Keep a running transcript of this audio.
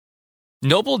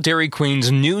Noble Dairy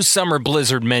Queen's new summer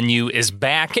blizzard menu is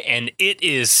back, and it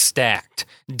is stacked.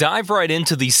 Dive right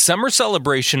into the summer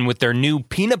celebration with their new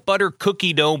peanut butter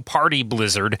cookie dough party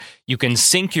blizzard. You can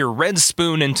sink your red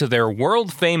spoon into their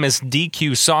world-famous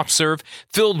DQ soft serve,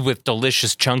 filled with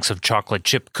delicious chunks of chocolate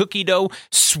chip cookie dough,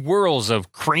 swirls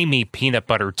of creamy peanut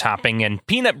butter topping, and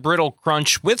peanut brittle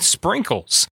crunch with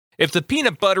sprinkles. If the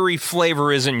peanut buttery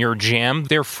flavor isn't your jam,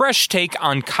 their fresh take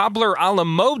on cobbler a la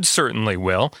mode certainly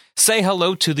will. Say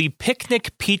hello to the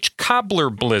Picnic Peach Cobbler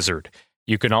Blizzard.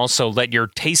 You can also let your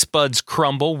taste buds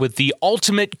crumble with the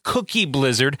ultimate cookie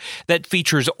blizzard that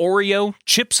features Oreo,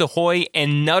 Chips Ahoy,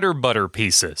 and Nutter Butter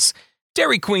pieces.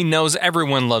 Dairy Queen knows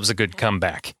everyone loves a good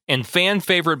comeback, and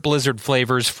fan-favorite blizzard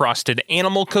flavors Frosted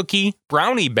Animal Cookie,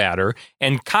 Brownie Batter,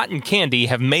 and Cotton Candy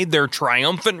have made their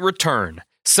triumphant return.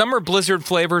 Summer blizzard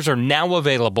flavors are now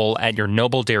available at your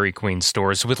Noble Dairy Queen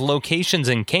stores with locations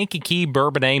in Kankakee,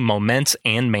 Bourbonnais, Momence,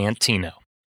 and Mantino.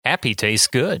 Happy tastes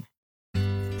good. People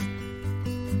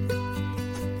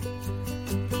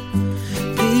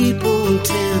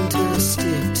tend to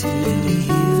stick to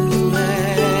you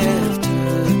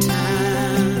after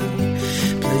time.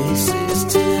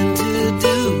 Places tend to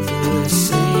do the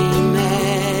same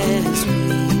as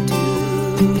we do.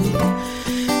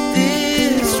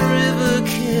 This river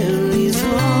carries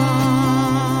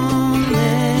on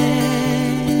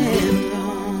and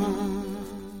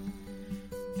on.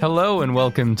 Hello and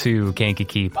welcome to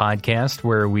Kankakee Podcast,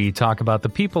 where we talk about the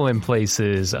people and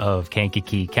places of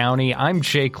Kankakee County. I'm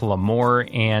Jake Lamore,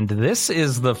 and this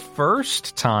is the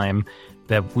first time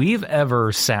that we've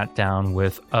ever sat down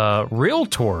with a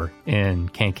realtor in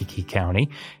Kankakee County,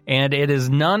 and it is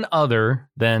none other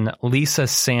than Lisa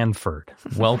Sanford.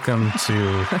 Welcome to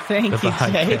the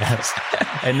podcast.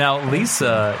 And now,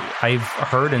 Lisa, I've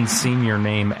heard and seen your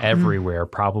name everywhere,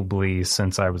 probably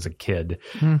since I was a kid.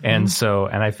 And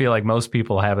I feel like most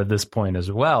people have at this point as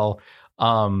well.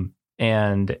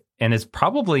 And it's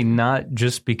probably not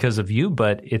just because of you,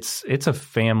 but it's a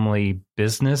family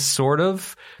business, sort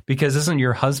of, because isn't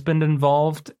your husband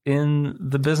involved in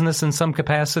the business in some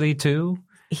capacity too?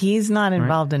 He's not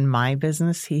involved in my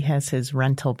business. He has his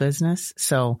rental business.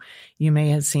 So you may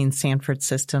have seen Sanford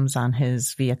Systems on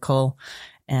his vehicle,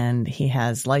 and he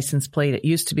has license plate. It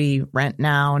used to be Rent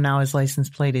Now. Now his license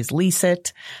plate is Lease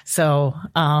It. So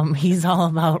he's all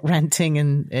about renting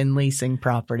and leasing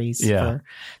properties. Yeah.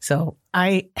 So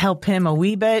I help him a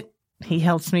wee bit. He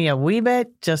helps me a wee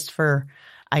bit just for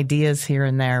ideas here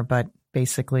and there. But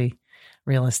basically,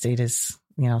 real estate is,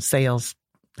 sales,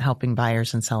 helping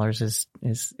buyers and sellers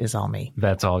is all me.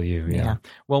 That's all you. Yeah.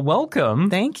 Well, welcome.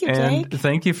 Thank you, Jake. And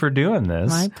thank you for doing this.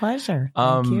 My pleasure.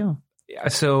 Thank you.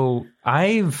 So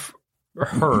I've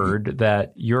heard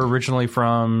that you're originally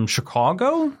from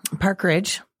Chicago? Park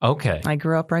Ridge. Okay. I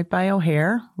grew up right by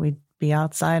O'Hare. We'd be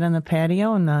outside on the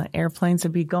patio and the airplanes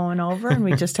would be going over and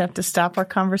we just have to stop our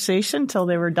conversation until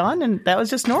they were done. And that was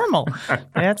just normal.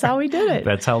 That's how we did it.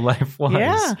 That's how life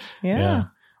was. Yeah.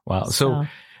 Wow. So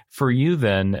for you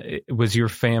then, was your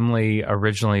family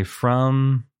originally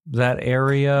from that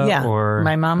area? Yeah. Or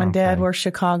my mom and dad were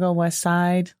Chicago West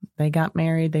Side. They got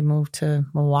married. They moved to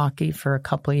Milwaukee for a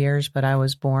couple of years, but I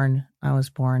was born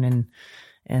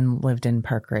and lived in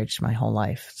Park Ridge my whole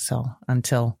life. So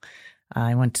until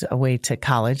I went away to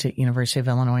college at University of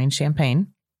Illinois in Champaign.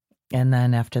 And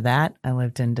then after that, I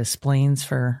lived in Des Plaines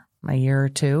for a year or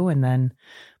two and then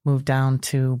moved down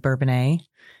to Bourbonnais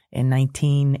in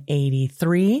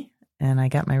 1983. And I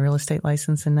got my real estate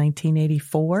license in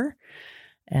 1984.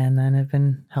 And then I've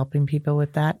been helping people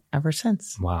with that ever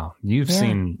since. Wow. You've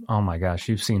seen, oh my gosh,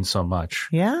 you've seen so much.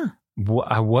 Yeah.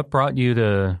 What brought you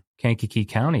to Kankakee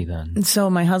County then? So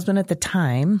my husband at the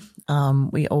time,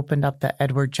 we opened up the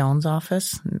Edward Jones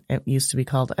office. It used to be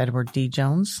called Edward D.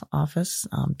 Jones office.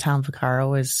 Tom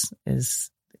Vaccaro is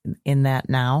in that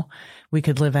now. We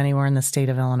could live anywhere in the state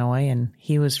of Illinois, and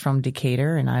he was from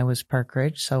Decatur and I was Park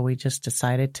Ridge. So we just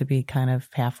decided to be kind of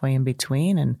halfway in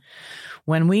between. And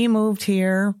when we moved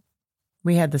here,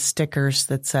 we had the stickers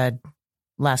that said,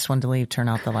 last one to leave, turn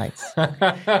out the lights.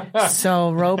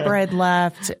 So Roper had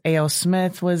left. A.O.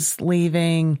 Smith was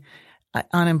leaving.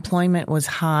 Unemployment was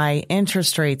high.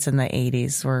 Interest rates in the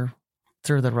 80s were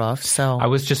through the roof. So I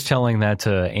was just telling that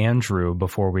to Andrew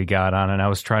before we got on, and I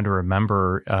was trying to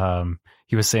remember,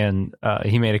 he was saying,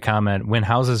 he made a comment when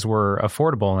houses were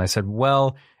affordable. And I said,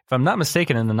 well, if I'm not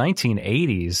mistaken, in the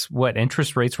 1980s, what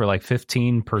interest rates were like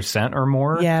 15% or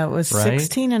more? Yeah, it was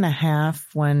 16 and a half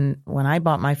when I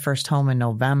bought my first home in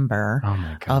November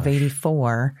of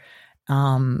 84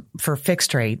 for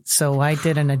fixed rate. So I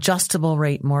did an adjustable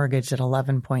rate mortgage at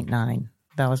 11.9.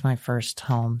 That was my first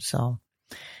home. So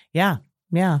yeah.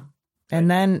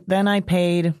 And then I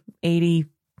paid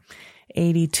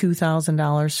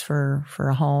 $82,000 for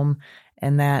a home.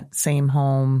 And that same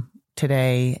home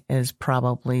today is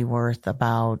probably worth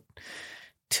about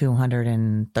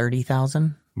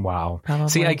 $230,000. Wow. Probably.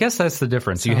 See, I guess that's the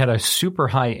difference. You had a super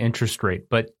high interest rate,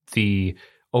 but the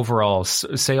overall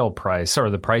sale price or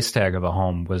the price tag of a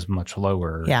home was much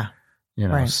lower. Yeah.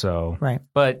 Right.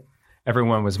 But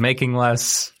everyone was making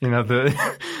less,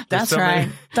 That's right.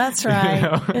 That's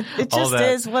right. It just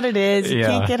is what it is. You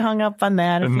can't get hung up on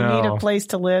that. If you need a place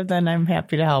to live, then I'm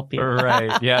happy to help you.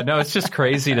 Right. Yeah. No, it's just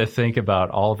crazy to think about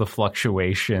all the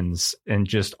fluctuations and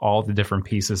just all the different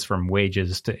pieces from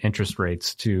wages to interest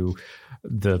rates to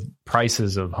the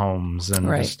prices of homes and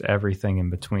just everything in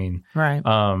between. Right.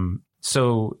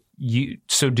 So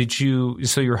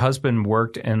your husband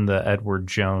worked in the Edward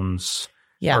Jones,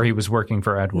 or he was working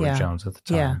for Edward Jones at the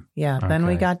time? Yeah. Okay. Then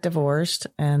we got divorced,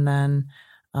 and then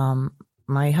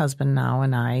my husband now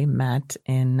and I met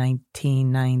in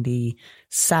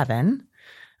 1997.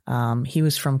 He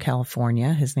was from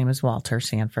California. His name is Walter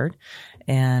Sanford,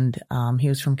 and he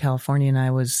was from California, and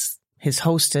I was his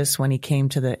hostess when he came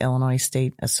to the Illinois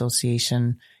State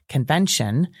Association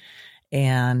convention.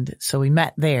 And so we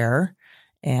met there,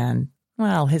 and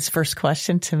well, his first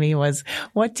question to me was,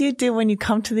 what do you do when you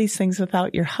come to these things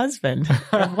without your husband?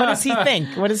 What does he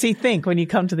think? What does he think when you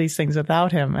come to these things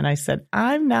without him? And I said,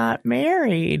 I'm not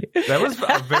married. That was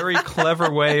a very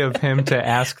clever way of him to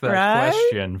ask that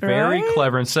question. Very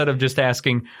clever. Instead of just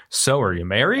asking, so are you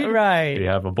married? Right. Do you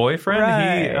have a boyfriend?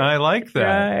 Right. I like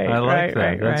that. I like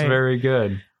that. That's very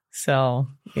good. So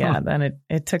then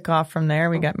it took off from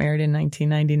there. We got married in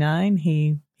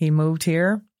 1999. He moved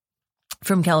here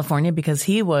from California because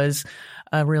he was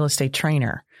a real estate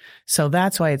trainer. So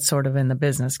that's why it's sort of in the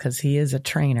business, because he is a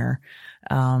trainer.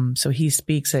 So he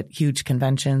speaks at huge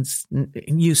conventions,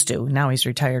 used to. Now he's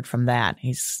retired from that.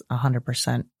 He's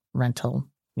 100% rental,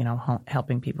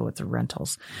 helping people with the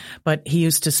rentals. But he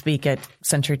used to speak at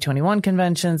Century 21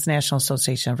 conventions, National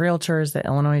Association of Realtors, the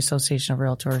Illinois Association of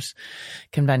Realtors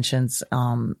conventions.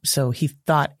 So he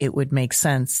thought it would make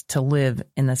sense to live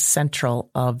in the central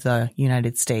of the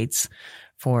United States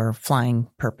for flying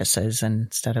purposes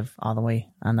instead of all the way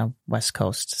on the West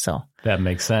Coast. So that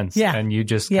makes sense. Yeah. And you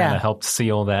just kind of helped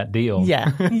seal that deal.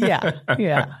 Yeah.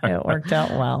 It worked out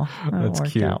well. That's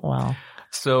cute.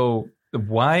 So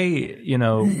why,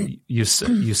 you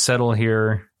settle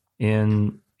here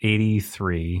in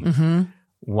 83. Mm-hmm.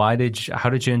 How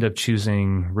did you end up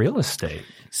choosing real estate?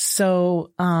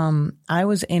 So, I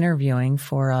was interviewing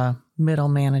for a middle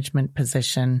management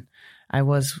position. I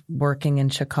was working in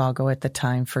Chicago at the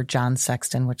time for John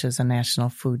Sexton, which is a national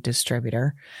food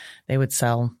distributor. They would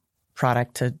sell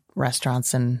product to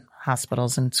restaurants and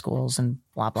hospitals and schools and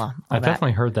blah, blah. I've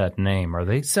definitely heard that name. Are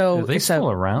they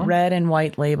still around? Red and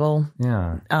white label.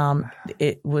 Yeah.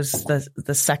 It was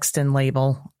the Sexton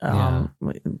label.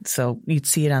 So you'd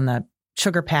see it on the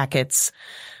sugar packets.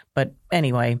 But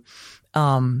anyway,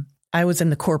 I was in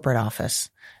the corporate office.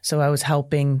 So I was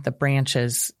helping the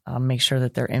branches make sure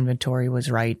that their inventory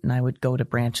was right. And I would go to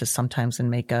branches sometimes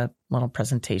and make a little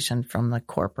presentation from the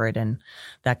corporate and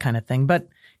that kind of thing. But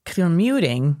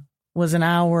commuting was an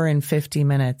hour and 50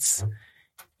 minutes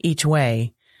each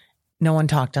way. No one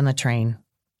talked on the train.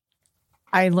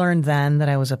 I learned then that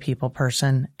I was a people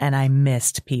person and I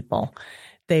missed people.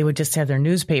 They would just have their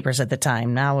newspapers at the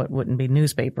time. Now it wouldn't be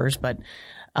newspapers, but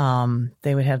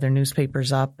they would have their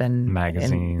newspapers up and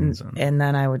magazines. And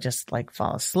then I would just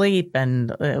fall asleep,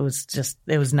 and it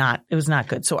was not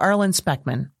good. So Arlen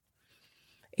Speckman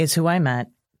is who I met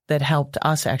that helped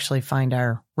us actually find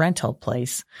our rental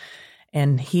place.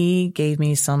 And he gave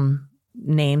me some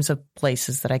names of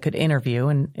places that I could interview,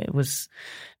 and it was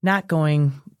not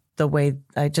going the way.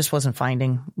 I just wasn't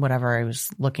finding whatever I was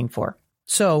looking for.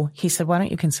 So he said, why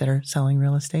don't you consider selling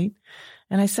real estate?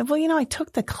 And I said, well, I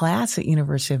took the class at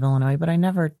University of Illinois, but I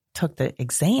never took the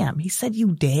exam. He said,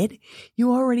 you did?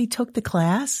 You already took the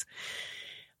class?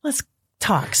 Let's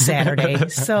talk Saturday.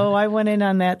 So I went in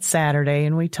on that Saturday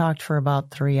and we talked for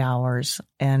about 3 hours.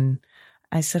 And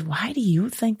I said, why do you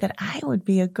think that I would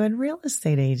be a good real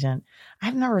estate agent?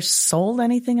 I've never sold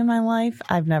anything in my life.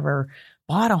 I've never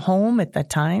bought a home at the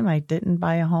time. I didn't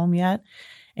buy a home yet.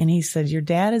 And he said, your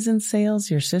dad is in sales,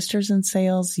 your sister's in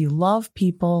sales, you love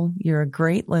people, you're a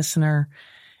great listener.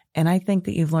 And I think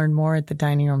that you've learned more at the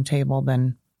dining room table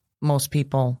than most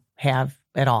people have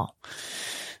at all.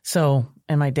 So,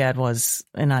 and my dad was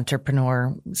an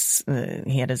entrepreneur.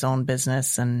 He had his own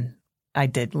business, and I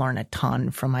did learn a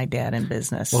ton from my dad in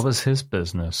business. What was his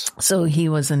business? So he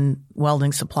was in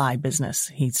welding supply business.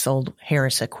 He sold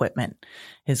Harris equipment.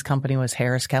 His company was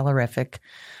Harris Calorific.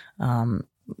 on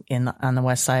the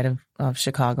west side of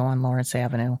Chicago on Lawrence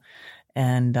Avenue.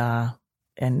 And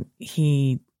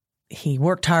he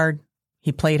worked hard.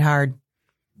 He played hard,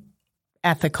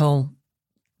 ethical,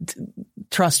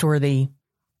 trustworthy,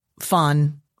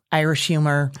 fun, Irish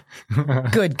humor,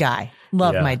 good guy.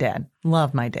 Loved my dad.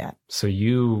 Loved my dad. So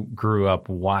you grew up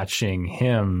watching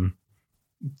him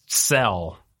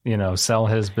sell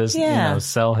his business,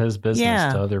 sell his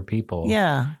business to other people.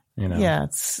 Yeah. Yeah.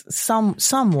 It's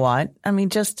somewhat. I mean,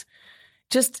 just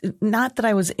not that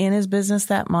I was in his business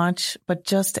that much, but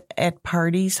just at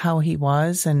parties, how he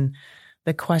was and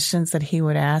the questions that he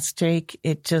would ask Jake,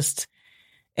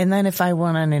 and then if I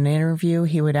went on an interview,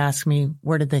 he would ask me,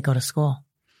 where did they go to school?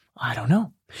 I don't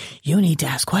know. You need to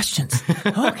ask questions.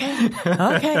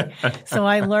 Okay. So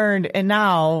I learned, and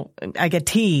now I get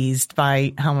teased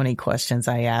by how many questions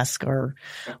I ask or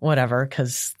whatever,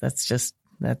 because that's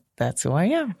who I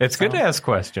am. It's good to ask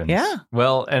questions. Yeah.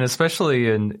 Well, and especially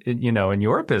in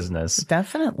your business.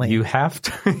 Definitely. You have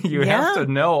to have to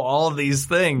know all these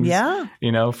things. Yeah.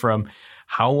 From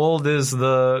how old is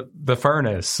the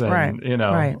furnace?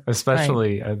 And,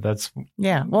 especially that's.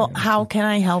 Yeah. Well, how can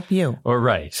I help you? Or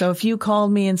right. So if you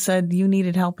called me and said you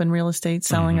needed help in real estate,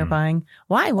 selling or buying,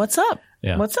 why? What's up?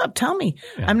 Yeah. What's up? Tell me.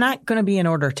 Yeah. I'm not going to be an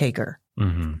order taker.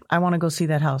 Mm-hmm. I want to go see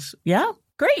that house. Yeah.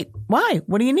 Great. Why?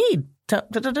 What do you need?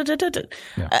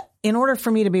 In order for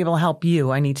me to be able to help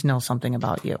you, I need to know something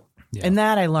about you. Yeah. And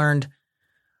that I learned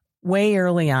way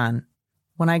early on.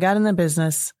 When I got in the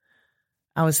business,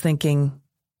 I was thinking,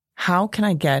 how can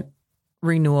I get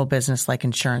renewal business like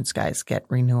insurance guys get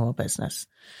renewal business?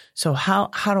 So how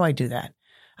do I do that?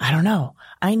 I don't know.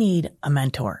 I need a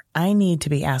mentor. I need to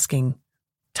be asking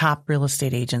top real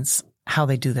estate agents how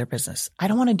they do their business. I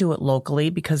don't want to do it locally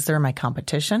because they're my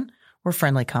competition. We're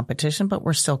friendly competition, but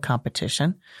we're still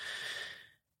competition.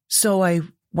 So I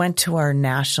went to our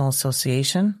national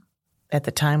association. At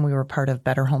the time, we were part of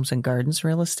Better Homes and Gardens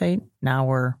Real Estate. Now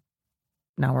we're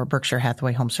Berkshire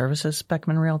Hathaway Home Services,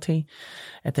 Beckman Realty.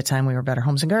 At the time, we were Better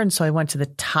Homes and Gardens. So I went to the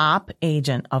top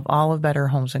agent of all of Better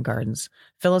Homes and Gardens,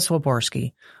 Phyllis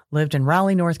Waborski, lived in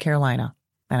Raleigh, North Carolina.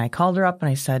 And I called her up and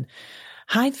I said,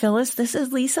 "Hi, Phyllis, this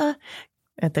is Lisa."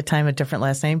 At the time, a different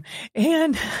last name.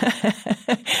 And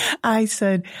I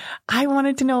said, I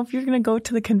wanted to know if you're going to go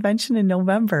to the convention in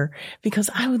November because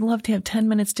I would love to have 10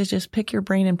 minutes to just pick your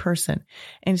brain in person.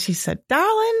 And she said,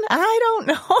 "Darling, I don't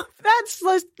know.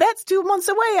 That's 2 months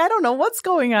away. I don't know what's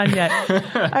going on yet."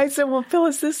 I said, "Well,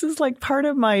 Phyllis, this is like part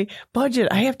of my budget.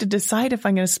 I have to decide if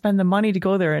I'm going to spend the money to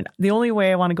go there. And the only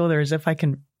way I want to go there is if I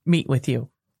can meet with you."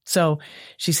 So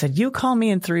she said, "You call me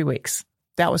in 3 weeks."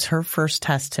 That was her first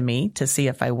test to me to see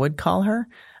if I would call her.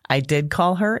 I did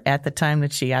call her at the time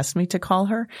that she asked me to call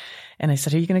her. And I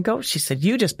said, "Are you going to go?" She said,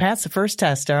 "You just passed the first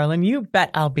test, darling. You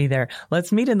bet I'll be there.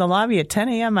 Let's meet in the lobby at 10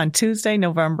 a.m. on Tuesday,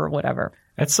 November, whatever."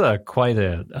 That's quite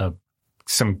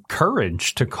some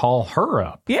courage to call her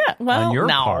up. Yeah, well, on your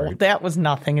part. That was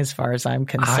nothing as far as I'm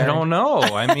concerned. I don't know.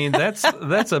 I mean, that's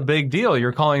a big deal.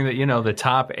 You're calling the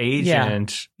top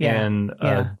agent in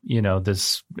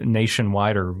this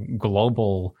nationwide or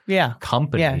global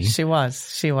company. Yeah, she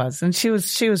was, and she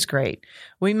was great.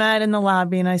 We met in the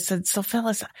lobby, and I said, "So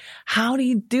Phyllis, how do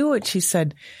you do it?" She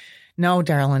said, "No,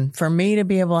 darling. For me to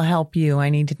be able to help you, I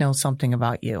need to know something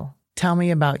about you. Tell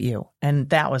me about you." And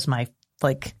that was my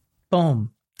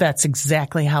boom. That's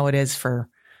exactly how it is for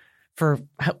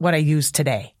what I use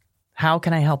today. How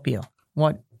can I help you?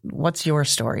 What's your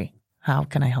story? How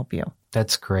can I help you?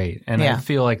 That's great. And I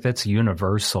feel like that's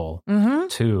universal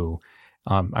too.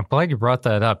 I'm glad you brought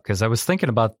that up because I was thinking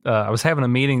about, I was having a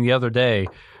meeting the other day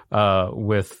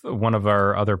with one of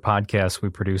our other podcasts we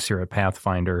produce here at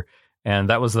Pathfinder. And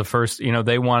that was the first,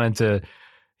 they wanted to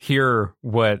hear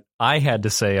what I had to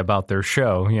say about their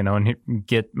show, and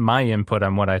get my input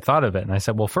on what I thought of it. And I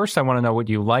said, well, first I want to know what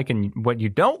you like and what you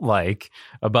don't like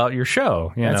about your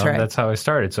show. That's right. That's how I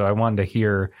started. So I wanted to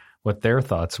hear what their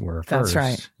thoughts were first. That's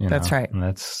right. That's right. And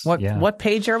that's what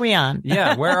page are we on?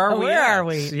 Yeah. Where are we? Where are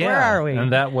we? Yeah. Where are we?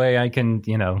 And that way I can,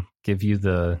 give you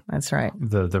that's right.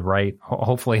 The right,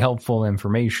 hopefully helpful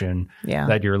information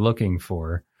that you're looking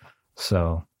for.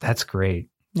 So that's great.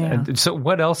 Yeah. So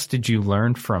what else did you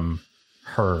learn from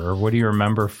her? Or what do you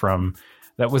remember from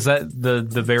that? Was that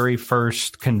the very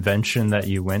first convention that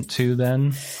you went to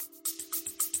then?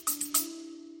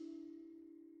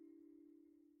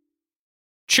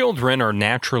 Children are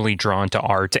naturally drawn to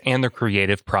art and the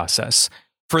creative process.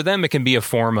 For them, it can be a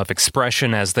form of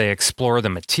expression as they explore the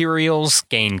materials,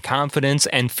 gain confidence,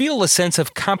 and feel a sense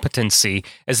of competency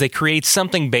as they create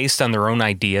something based on their own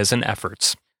ideas and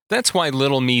efforts. That's why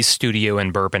Little Me Studio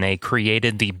in Bourbonnais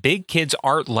created the Big Kids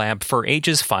Art Lab for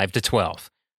ages 5 to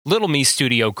 12. Little Me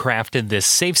Studio crafted this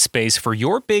safe space for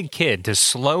your big kid to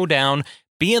slow down,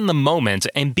 be in the moment,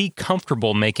 and be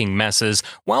comfortable making messes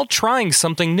while trying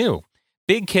something new.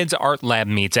 Big Kids Art Lab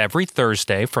meets every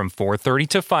Thursday from 4:30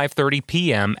 to 5:30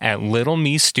 p.m. at Little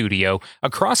Me Studio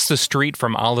across the street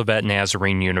from Olivet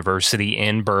Nazarene University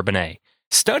in Bourbonnais.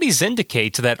 Studies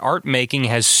indicate that art making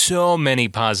has so many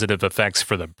positive effects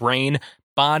for the brain,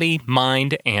 body,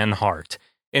 mind, and heart.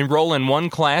 Enroll in one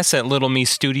class at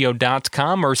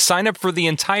littlemestudio.com or sign up for the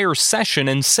entire session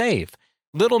and save.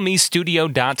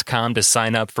 littlemestudio.com to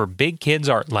sign up for Big Kids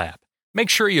Art Lab. Make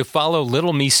sure you follow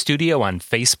Little Me Studio on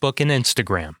Facebook and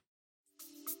Instagram.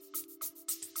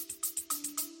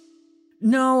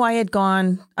 No, I had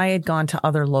gone to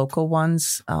other local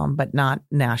ones, but not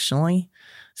nationally.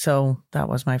 So that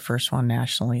was my first one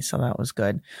nationally. So that was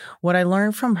good. What I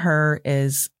learned from her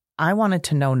is I wanted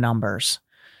to know numbers.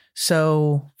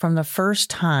 So from the first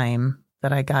time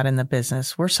that I got in the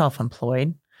business, we're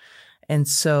self-employed. And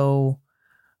so,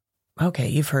 okay,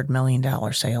 you've heard $1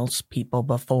 million sales people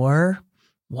before.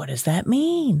 What does that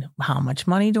mean? How much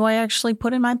money do I actually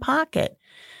put in my pocket?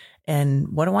 And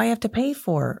what do I have to pay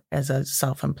for as a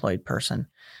self-employed person?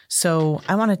 So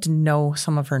I wanted to know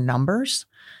some of her numbers.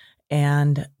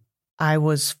 And I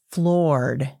was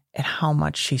floored at how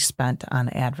much she spent on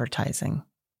advertising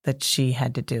that she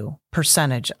had to do,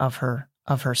 percentage of her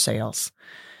sales.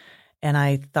 And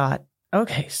I thought,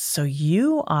 okay, so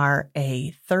you are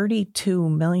a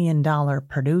 $32 million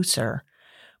producer,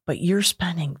 but you're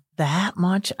spending that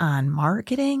much on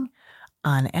marketing,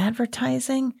 on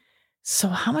advertising. So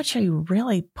how much are you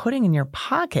really putting in your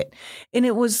pocket? And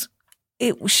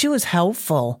she was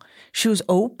helpful. She was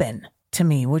open to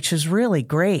me, which is really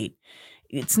great.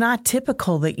 It's not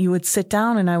typical that you would sit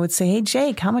down and I would say, hey,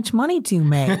 Jake, how much money do you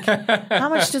make? How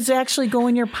much does actually go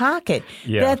in your pocket?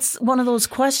 Yeah. That's one of those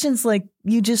questions like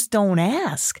you just don't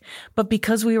ask. But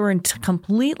because we were in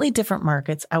completely different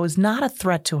markets, I was not a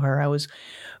threat to her. I was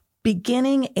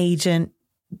beginning agent,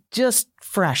 just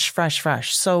fresh.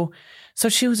 So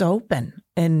she was open.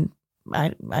 And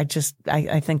I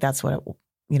think that's what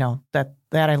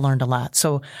that I learned a lot.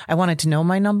 So I wanted to know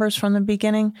my numbers from the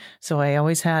beginning. So I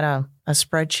always had a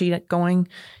spreadsheet going,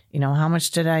 how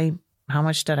much did I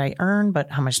earn, but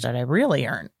how much did I really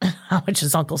earn? How much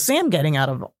is Uncle Sam getting out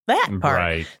of that part?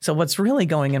 Right. So what's really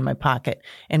going in my pocket?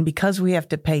 And because we have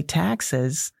to pay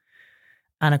taxes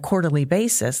on a quarterly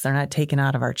basis, they're not taken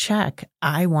out of our check.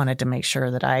 I wanted to make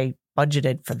sure that I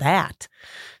budgeted for that.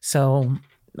 So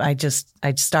I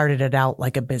started it out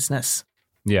like a business.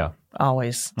 Yeah.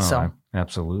 Always. Oh, so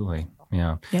absolutely.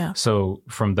 Yeah. Yeah. So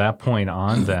from that point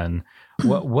on, then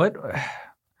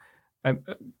I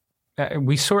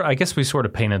guess we sort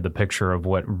of painted the picture of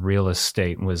what real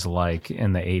estate was like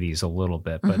in the 80s a little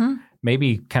bit, but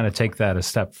maybe kind of take that a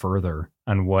step further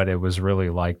on what it was really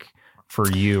like for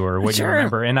you or what you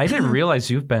remember. And I didn't realize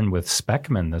you've been with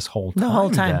Speckman this whole time. The whole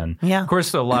time. Then. Yeah. Of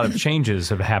course, a lot of changes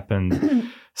have happened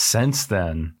since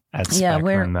then at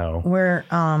Speckman, though.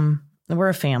 We're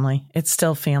a family. It's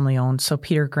still family owned. So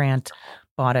Peter Grant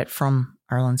bought it from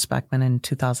Arlen Speckman in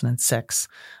 2006,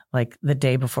 like the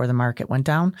day before the market went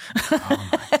down. Oh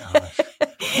my gosh.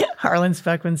 Arlen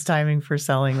Speckman's timing for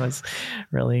selling was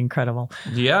really incredible.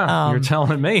 Yeah, you're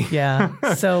telling me.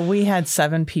 Yeah. So we had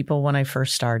 7 people when I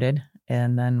first started,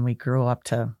 and then we grew up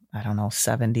to,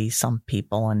 70 some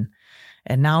people.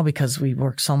 And now because we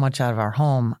work so much out of our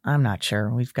home, I'm not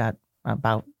sure. We've got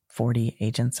about 40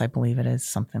 agents, I believe it is,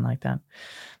 something like that.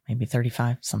 Maybe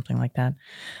 35, something like that.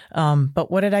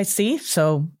 But what did I see?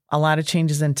 So a lot of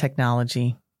changes in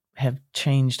technology have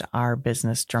changed our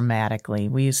business dramatically.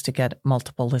 We used to get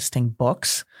multiple listing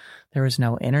books. There was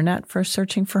no internet for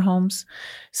searching for homes.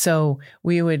 So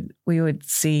we would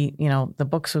see, the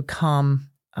books would come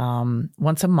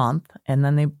once a month, and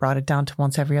then they brought it down to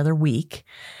once every other week.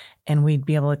 And we'd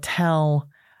be able to tell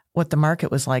what the market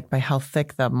was like by how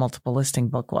thick the multiple listing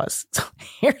book was. So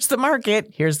here's the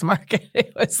market.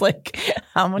 It was like,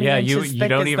 how many inches thick you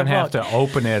don't is even the have book? to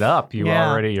open it up.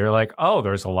 You're like, oh,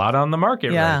 there's a lot on the market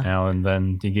right now. And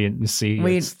then you get to see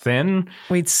it's thin.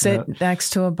 We'd sit next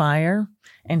to a buyer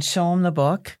and show them the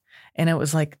book. And it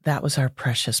was like, that was our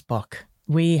precious book.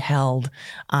 We held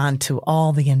on to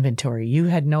all the inventory. You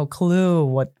had no clue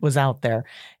what was out there.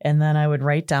 And then I would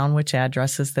write down which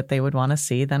addresses that they would want to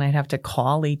see. Then I'd have to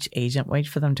call each agent, wait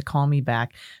for them to call me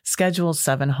back, schedule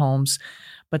 7 homes.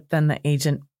 But then the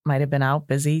agent might have been out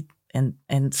busy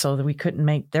and so that we couldn't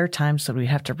make their time, so we'd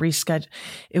have to reschedule.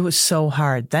 It was so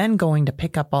hard. Then going to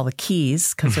pick up all the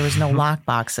keys because there was no lock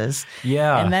boxes.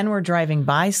 Yeah. And then we're driving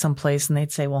by someplace and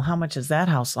they'd say, well, how much is that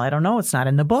house? Well, I don't know. It's not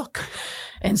in the book.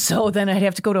 And so then I'd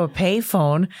have to go to a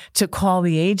payphone to call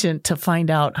the agent to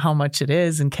find out how much it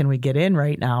is and can we get in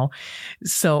right now.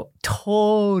 So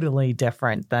totally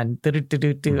different than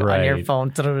on your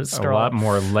phone. A lot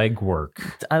more legwork.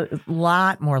 A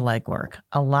lot more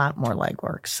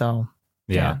legwork. So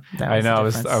yeah, that I was the know.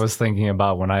 difference. I was thinking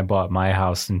about when I bought my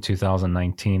house in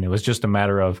 2019. It was just a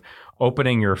matter of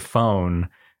opening your phone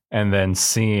and then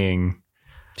seeing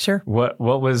sure what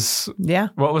was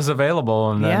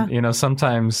available, and then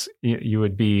sometimes you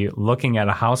would be looking at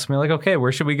a house and be like, okay,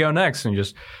 where should we go next? And you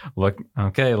just look,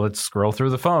 okay, let's scroll through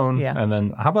the phone, and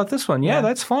then how about this one? Yeah,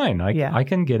 that's fine. I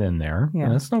can get in there. Yeah.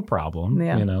 That's no problem.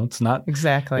 Yeah. It's not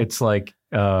exactly. It's like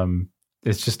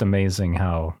it's just amazing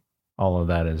how all of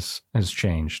that has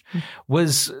changed.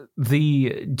 Do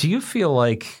you feel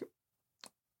like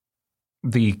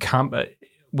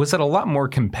was it a lot more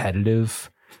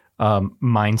competitive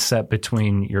mindset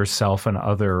between yourself and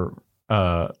other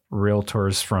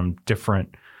realtors from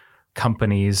different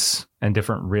companies and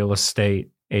different real estate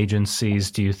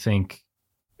agencies? Do you think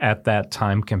at that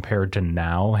time compared to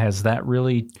now, has that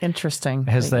really interesting?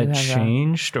 Has that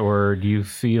changed, or do you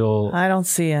feel? I don't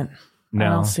see it. No. I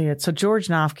don't see it. So George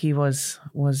Nofke was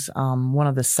one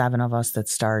of the 7 of us that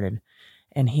started,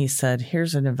 and he said,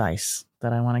 "Here's an advice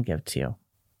that I want to give to you.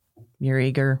 You're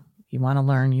eager. You want to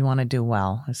learn. You want to do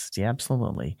well." I said, "Yeah,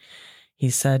 absolutely." He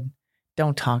said,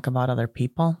 "Don't talk about other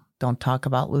people. Don't talk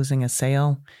about losing a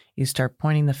sale. You start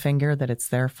pointing the finger that it's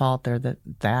their fault. They're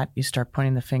that. You start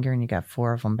pointing the finger and you got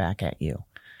 4 of them back at you.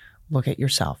 Look at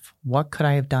yourself. What could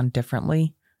I have done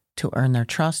differently to earn their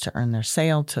trust, to earn their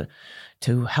sale,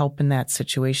 to help in that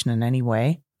situation in any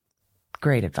way?"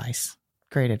 Great advice.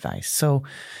 Great advice. So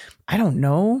I don't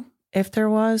know if there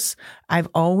was. I've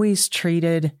always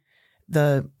treated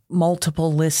the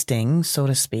multiple listings, so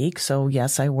to speak. So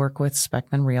yes, I work with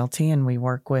Speckman Realty, and we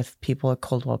work with people at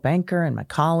Coldwell Banker and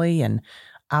Macaulay and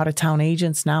out-of-town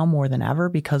agents now more than ever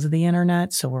because of the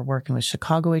internet. So we're working with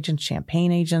Chicago agents,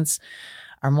 Champaign agents.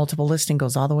 Our multiple listing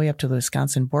goes all the way up to the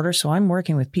Wisconsin border. So I'm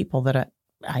working with people that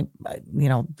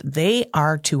they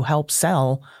are to help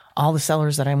sell all the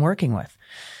sellers that I'm working with.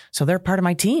 So they're part of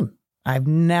my team. I've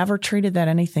never treated that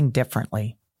anything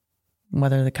differently.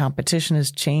 Whether the competition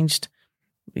has changed,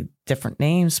 different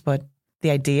names, but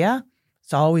the idea,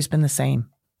 it's always been the same.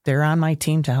 They're on my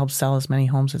team to help sell as many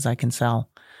homes as I can sell.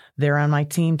 They're on my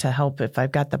team to help if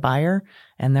I've got the buyer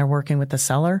and they're working with the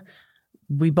seller.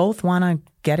 We both want to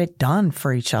get it done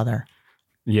for each other.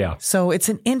 Yeah. So it's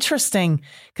an interesting,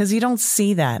 because you don't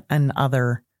see that in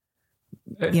other,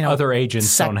 other agents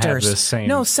sectors. Don't have the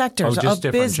same. Sectors just of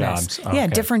different business. jobs. Yeah,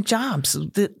 Okay. different jobs.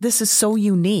 This is so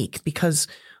unique because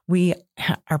we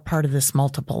are part of this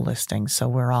multiple listing. So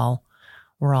we're all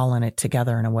in it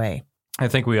together in a way. I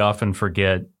think we often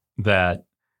forget that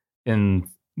in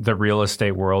the real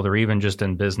estate world, or even just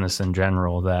in business in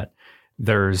general, that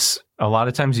there's a lot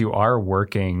of times you are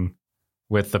working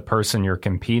with the person you're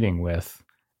competing with.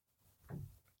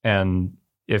 And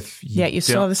if you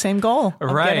still have the same goal.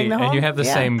 Right. And you have the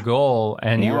same goal.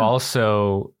 And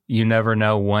you never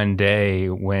know one day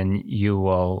when you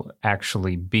will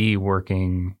actually be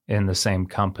working in the same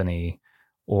company,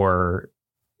 or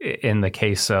in the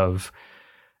case of,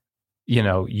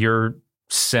 you're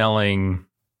selling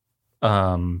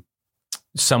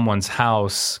someone's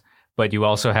house, but you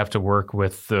also have to work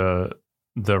with the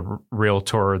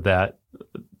realtor that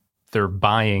they're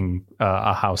buying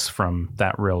a house from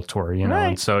that realtor, Right.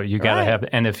 And so you got to have,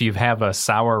 and if you have a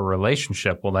sour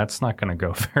relationship, well, that's not going to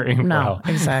go very well. No,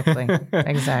 exactly.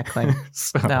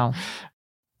 So, No.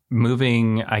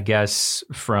 Moving, I guess,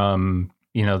 from,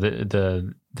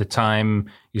 the time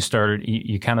you started,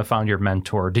 you kind of found your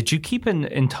mentor. Did you keep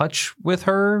in touch with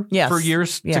her for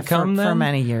years to come then? For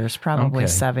many years, probably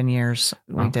 7 years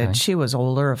we Okay. did. She was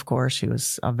older, of course. She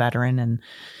was a veteran. And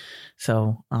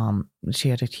so she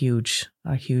had a huge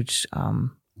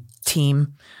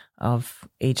team of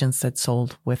agents that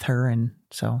sold with her. And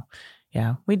so,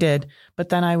 yeah, we did. But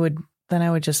then I would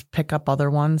just pick up other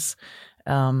ones.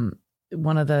 One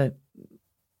of the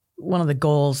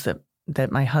goals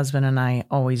that my husband and I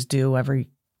always do every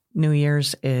New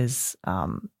Year's is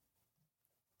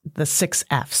the 6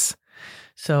 F's.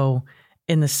 So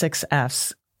in the 6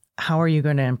 F's, how are you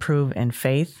going to improve in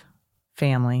faith,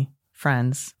 family,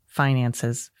 friends,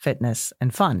 finances, fitness,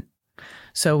 and fun?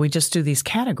 So we just do these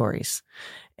categories.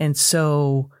 And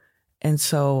so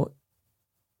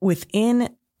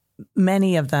within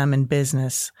many of them in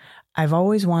business, I've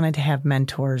always wanted to have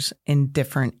mentors in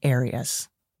different areas,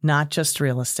 not just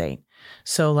real estate.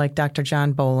 So like Dr.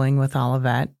 John Bowling with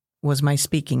Olivet was my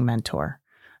speaking mentor.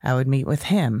 I would meet with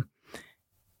him.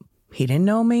 He didn't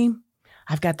know me.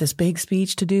 I've got this big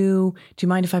speech to do. Do you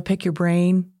mind if I pick your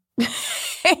brain?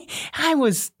 I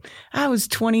was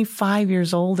 25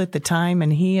 years old at the time,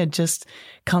 and he had just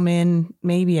come in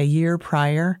maybe a year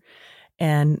prior,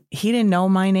 and he didn't know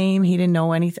my name. He didn't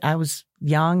know anything. I was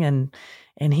young,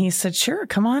 and he said, sure,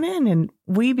 come on in. And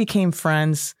we became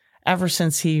friends ever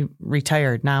since he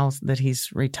retired. Now that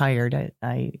he's retired,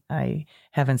 I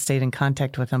haven't stayed in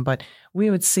contact with him, but we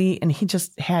would see, and he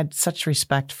just had such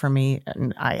respect for me,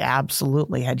 and I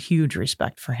absolutely had huge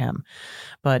respect for him.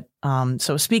 But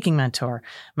so speaking mentor,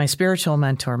 my spiritual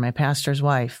mentor, my pastor's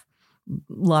wife,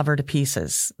 love her to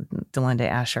pieces, Delinda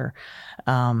Asher.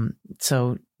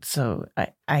 So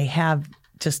I have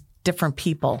just different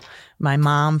people. My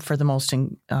mom, for the most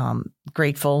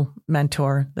grateful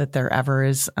mentor that there ever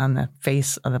is on the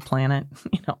face of the planet.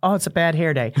 Oh, it's a bad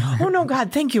hair day. Oh, no,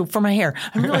 God, thank you for my hair.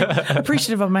 I'm really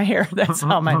appreciative of my hair. That's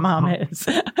how my mom is.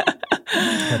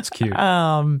 That's cute.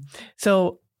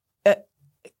 So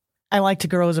I like to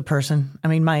grow as a person. I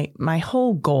mean, my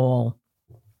whole goal,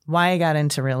 why I got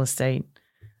into real estate,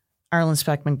 Arlen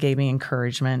Speckman gave me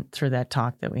encouragement through that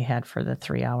talk that we had for the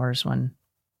 3 hours when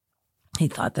he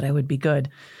thought that I would be good.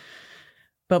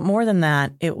 But more than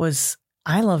that, it was,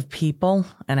 I love people.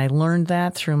 And I learned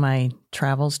that through my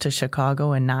travels to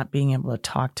Chicago and not being able to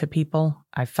talk to people.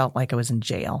 I felt like I was in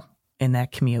jail in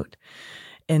that commute.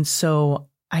 And so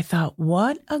I thought,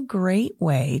 what a great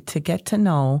way to get to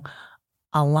know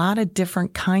a lot of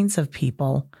different kinds of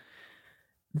people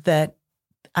that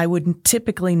I would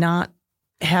typically not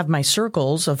have my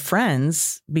circles of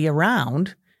friends be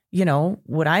around.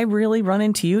 Would I really run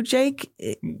into you, Jake?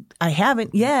 I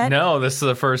haven't yet. No, this is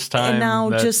the first time. And now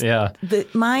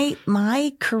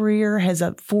my career has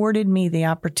afforded me the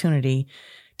opportunity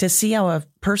to see how a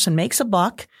person makes a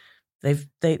buck.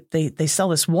 They sell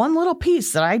this one little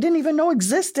piece that I didn't even know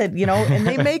existed, and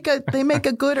they make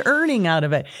a good earning out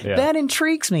of it. Yeah. That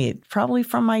intrigues me, probably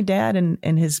from my dad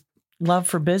and his love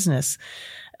for business,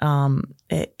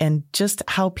 and just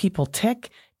how people tick.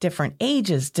 Different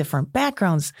ages, different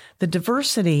backgrounds, the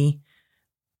diversity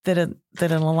that it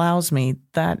allows me,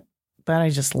 that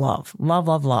I just love.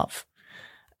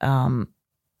 Can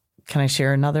I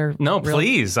share another? No,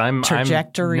 please.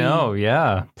 Trajectory.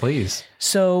 Yeah, please.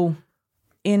 So,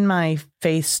 in my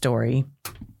faith story,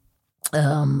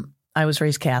 I was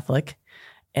raised Catholic,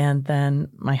 and then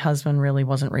my husband really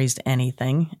wasn't raised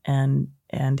anything,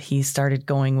 and he started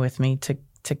going with me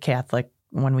to Catholic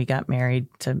when we got married,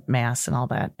 to Mass and all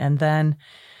that. And then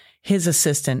his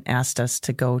assistant asked us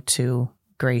to go to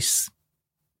Grace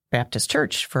Baptist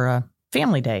Church for a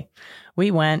family day.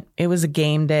 We went. It was a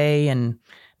game day and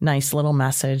nice little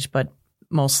message, but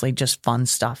mostly just fun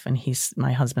stuff. And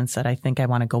my husband said, I think I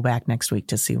want to go back next week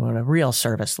to see what a real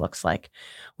service looks like.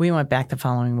 We went back the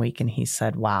following week, and he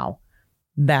said, wow,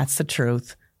 that's the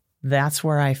truth. That's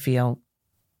where I feel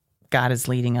God is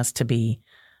leading us to be.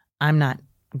 I'm not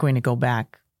going to go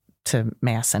back to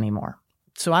Mass anymore.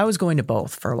 So I was going to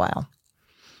both for a while.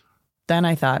 Then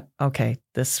I thought, okay,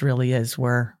 this really is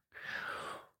why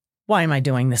am I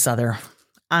doing this other?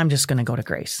 I'm just going to go to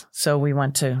Grace. So we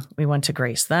went to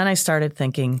Grace. Then I started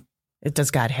thinking,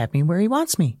 does God have me where he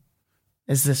wants me?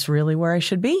 Is this really where I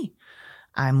should be?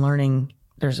 I'm learning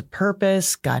there's a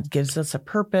purpose. God gives us a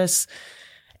purpose.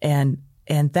 And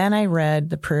then I read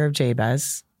The Prayer of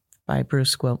Jabez by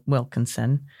Bruce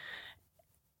Wilkinson.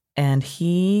 And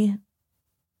he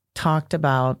talked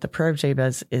about the prayer of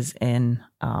Jabez is in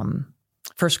 1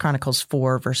 Chronicles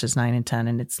 4, verses 9 and 10.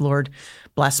 And it's, Lord,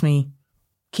 bless me,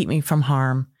 keep me from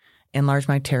harm, enlarge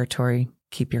my territory,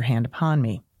 keep your hand upon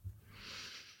me.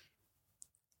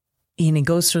 And he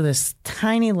goes through this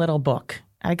tiny little book.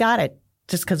 I got it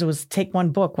just because it was take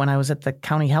one book when I was at the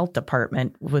county health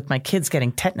department with my kids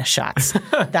getting tetanus shots.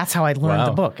 That's how I learned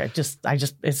the book. I just,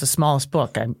 it's the smallest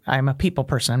book. I'm a people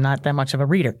person. I'm not that much of a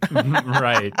reader.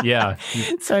 Right. Yeah.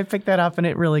 So I picked that up and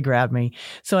it really grabbed me.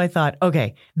 So I thought,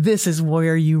 okay, this is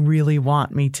where you really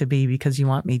want me to be, because you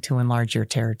want me to enlarge your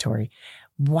territory.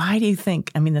 Why do you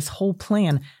think, this whole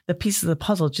plan, the pieces of the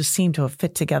puzzle just seem to have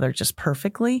fit together just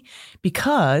perfectly?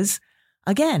 Because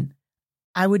again,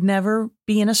 I would never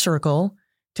be in a circle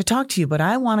to talk to you, but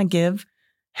I want to give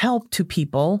help to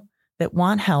people that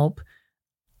want help.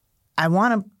 I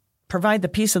want to provide the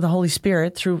peace of the Holy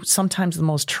Spirit through sometimes the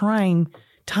most trying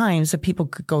times that people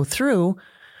could go through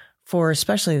for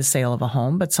especially the sale of a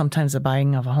home, but sometimes the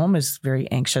buying of a home is very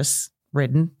anxious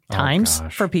ridden times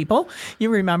for people. You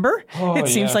remember? It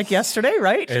seems like yesterday,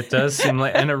 right? It does seem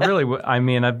like, and it really, I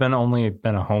mean, I've only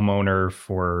been a homeowner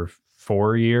for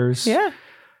 4 years. Yeah.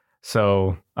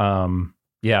 So,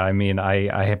 yeah, I mean,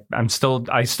 I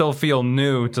still feel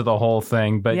new to the whole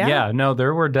thing, but no,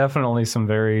 there were definitely some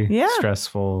very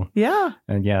stressful. Yeah.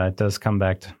 And it does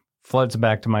floods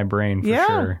back to my brain for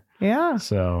sure. Yeah.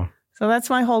 So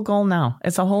that's my whole goal now.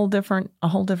 It's a whole different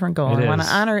goal. I want to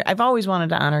honor. I've always wanted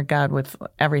to honor God with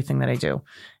everything that I do,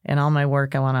 and all my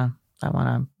work. I want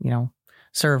to,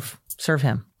 serve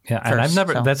Him. Yeah, first, and I've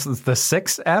never. So. That's the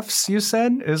 6 F's you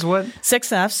said is what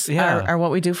 6 F's are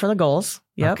what we do for the goals.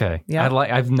 Yep. Okay. Yeah.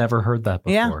 I've never heard that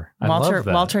before. Yeah. I love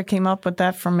that. Walter came up with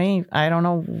that for me. I don't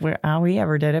know how he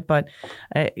ever did it, but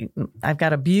I've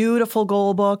got a beautiful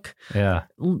goal book. Yeah.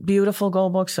 Beautiful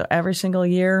goal book. So every single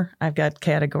year, I've got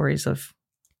categories of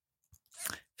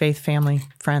faith, family,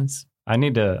 friends. I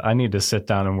need to sit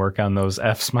down and work on those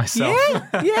F's myself.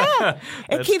 Yeah.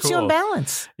 It keeps you in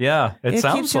balance. Yeah, it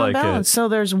sounds keeps you like in balance. it. So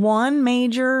there's one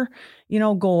major,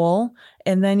 goal,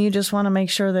 and then you just want to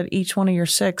make sure that each one of your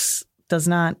 6 does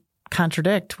not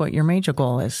contradict what your major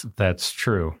goal is. That's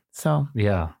true. So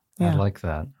yeah. I like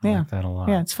that. I like that a lot.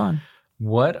 Yeah, it's fun.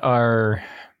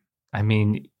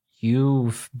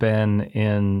 You've been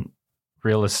in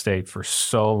real estate for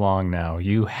so long now.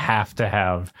 You have to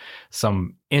have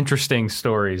some interesting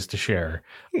stories to share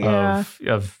of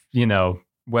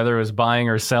whether it was buying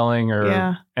or selling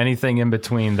or anything in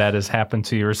between that has happened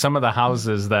to you, or some of the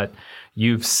houses that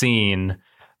you've seen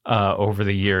over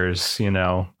the years.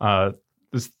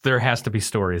 There has to be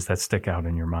stories that stick out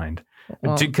in your mind.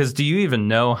 Because do you even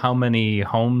know how many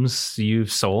homes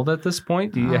you've sold at this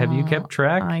point? Have you kept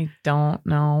track? I don't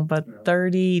know, but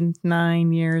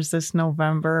 39 years this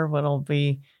November.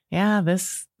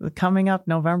 Coming up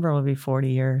November will be 40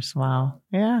 years. Wow.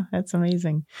 Yeah, that's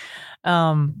amazing.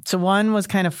 So one was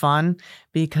kind of fun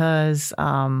because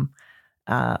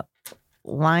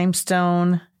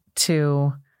Limestone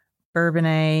to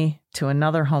Bourbonnais to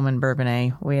another home in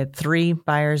Bourbonnais. We had 3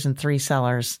 buyers and 3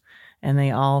 sellers, and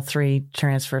they all 3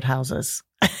 transferred houses.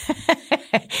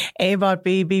 A bought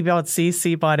B, B bought C,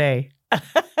 C bought A.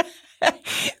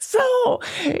 So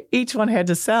each one had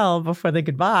to sell before they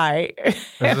could buy.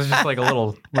 It was just like a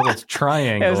little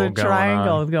triangle. It was a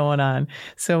triangle going on.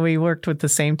 So we worked with the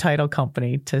same title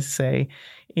company to say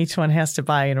each one has to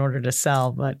buy in order to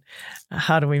sell. But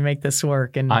how do we make this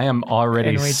work? And I am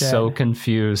already so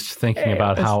confused thinking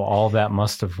about how all that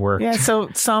must have worked. Yeah. So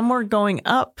some were going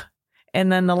up,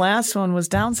 and then the last one was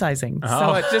downsizing. Oh.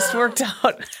 So it just worked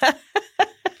out.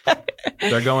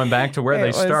 They're going back to where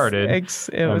they started.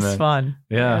 It was fun.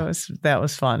 Yeah. That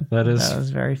was fun. That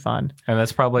was very fun. And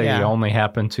that's probably only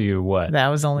happened to you, what? That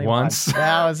was only once.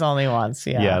 That was only once,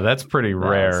 yeah. Yeah, that's pretty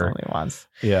rare. That was only once.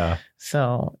 Yeah.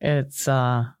 So it's,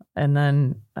 and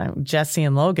then Jesse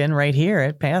and Logan right here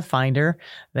at Pathfinder,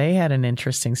 they had an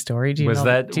interesting story. Do you know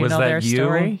their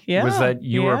story? Yeah. Was that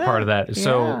you were part of that?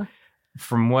 So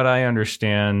from what I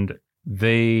understand,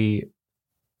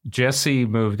 Jesse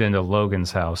moved into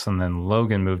Logan's house, and then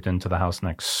Logan moved into the house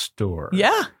next door.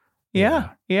 Yeah.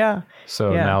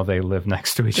 So now they live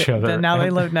next to each other. Now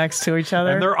they live next to each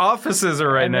other. And their offices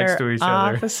are right next to each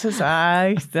other. Offices,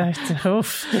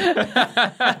 oof.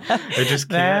 They just can't.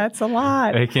 That's a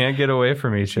lot. They can't get away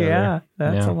from each other. Yeah,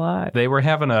 that's a lot. They were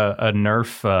having a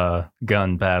Nerf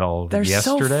gun battle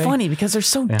yesterday. They're so funny because they're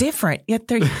so different, yet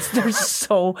they're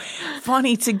so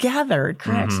funny together. It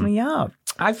cracks me up.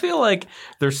 I feel like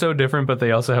they're so different, but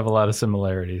they also have a lot of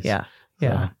similarities. Yeah.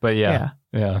 Yeah.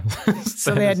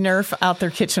 So they had Nerf out their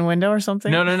kitchen window or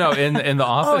something? No. In the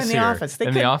office. In the office. They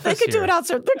could do it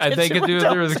outside their kitchen window. They could do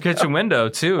it through the kitchen window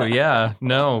too. Yeah.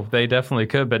 No, they definitely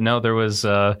could. But no, there was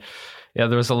a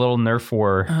little Nerf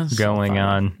war going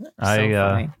on. Funny.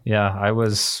 I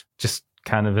was just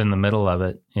kind of in the middle of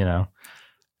it.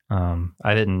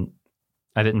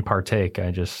 I didn't partake.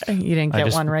 You didn't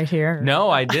get one right here? No,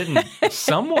 I didn't.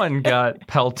 Someone got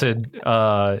pelted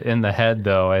in the head,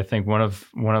 though. I think one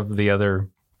of the other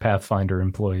Pathfinder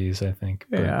employees, I think.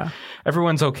 But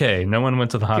everyone's okay. No one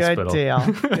went to the hospital.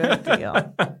 Good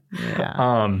deal.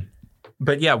 Yeah.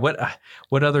 But yeah, what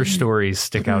other stories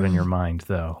stick out in your mind,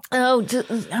 though? Oh,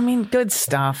 good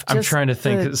stuff. I'm trying to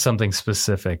think of something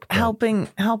specific. Helping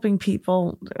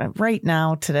people right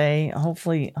now today.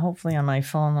 Hopefully on my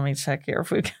phone. Let me check here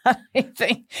if we've got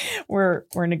anything. We're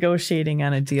negotiating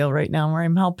on a deal right now where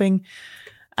I'm helping.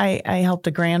 I helped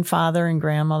a grandfather and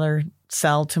grandmother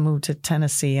sell to move to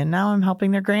Tennessee, and now I'm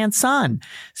helping their grandson.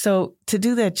 So to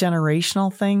do that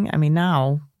generational thing,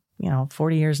 now.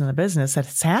 40 years in the business, that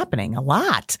it's happening a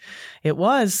lot. It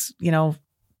was,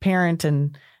 parent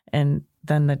and and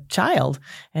then the child.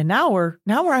 And now we're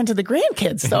on to the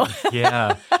grandkids. So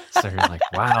Yeah. So you're like,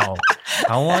 wow,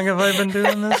 how long have I been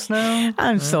doing this now?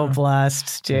 I'm so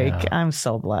blessed, Jake. Yeah. I'm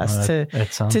so blessed Well,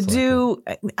 it sounds to like do.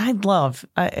 I love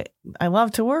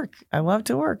to work. I love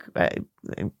to work.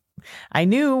 I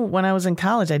knew when I was in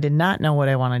college, I did not know what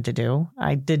I wanted to do.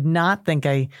 I did not think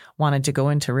I wanted to go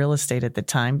into real estate at the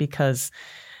time because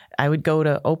I would go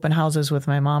to open houses with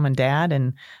my mom and dad,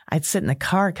 and I'd sit in the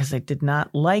car because I did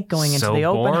not like going into So the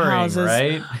open boring, houses.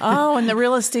 right? Oh, and the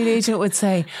real estate agent would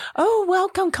say, "Oh,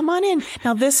 welcome, come on in.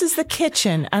 Now this is the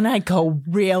kitchen." And I'd go,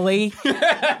 "Really?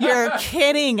 You're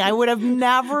kidding. I would have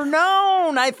never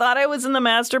known. I thought I was in the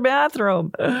master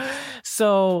bathroom."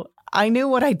 So I knew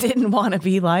what I didn't want to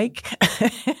be like.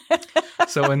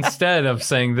 So instead of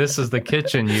saying this is the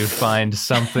kitchen, you find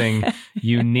something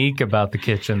unique about the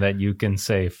kitchen that you can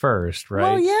say first, right?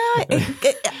 Well, yeah.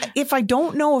 If I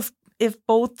don't know if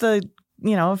both the,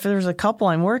 if there's a couple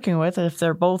I'm working with, if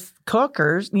they're both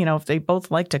cookers, if they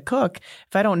both like to cook,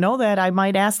 if I don't know that, I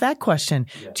might ask that question.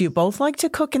 Yes. Do you both like to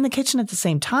cook in the kitchen at the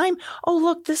same time? Oh,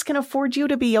 look, this can afford you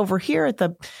to be over here at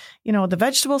the, the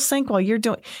vegetable sink while you're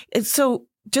doing it. So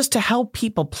just to help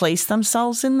people place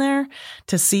themselves in there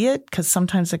to see it, because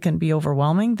sometimes it can be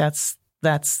overwhelming. That's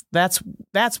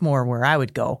more where I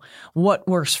would go. What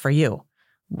works for you?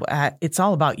 It's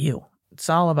all about you. It's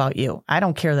all about you. I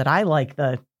don't care that I like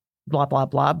the blah, blah,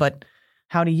 blah, but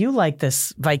how do you like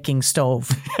this Viking stove?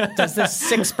 Does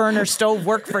this 6-burner stove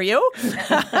work for you?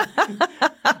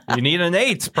 You need an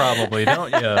 8 probably,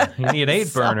 don't you? You need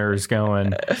 8 burners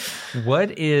going.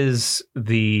 What is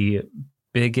the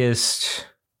biggest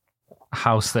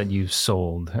house that you've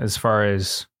sold as far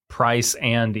as price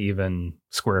and even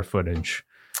square footage?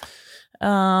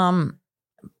 Let's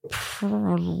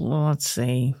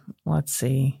see.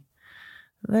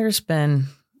 There's been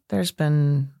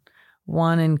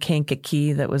one in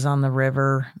Kankakee that was on the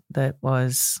river that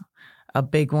was a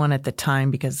big one at the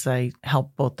time because I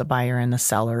helped both the buyer and the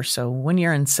seller. So when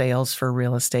you're in sales for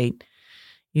real estate,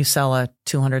 you sell a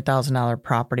 $200,000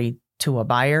 property to a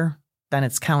buyer, then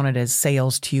it's counted as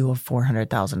sales to you of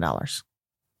 $400,000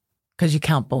 because you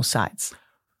count both sides.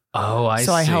 Oh, I see.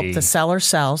 So I help the seller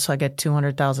sell, so I get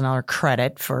 $200,000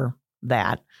 credit for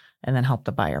that, and then help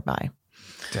the buyer buy.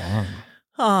 Dang.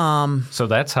 So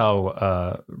that's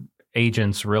how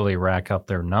agents really rack up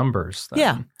their numbers then.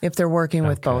 Yeah, if they're working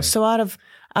with both. So out of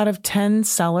 10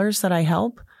 sellers that I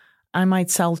help, I might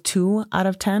sell 2 out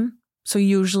of 10. So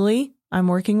usually I'm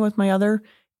working with my other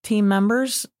team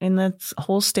members in the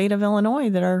whole state of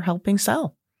Illinois that are helping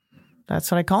sell.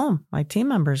 That's what I call them, my team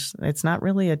members. It's not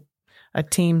really a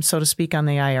team, so to speak, on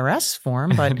the IRS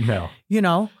form, but no.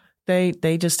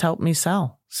 They just help me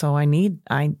sell. So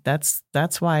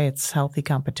that's why it's healthy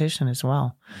competition as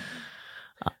well.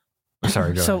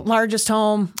 Sorry, go So ahead. Largest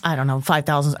home, I don't know,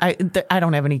 5,000. I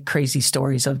don't have any crazy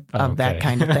stories of that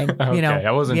kind of thing. Okay.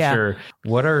 I wasn't sure.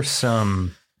 What are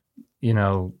some,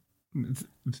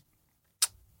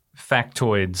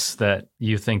 factoids that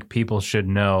you think people should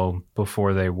know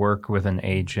before they work with an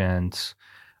agent,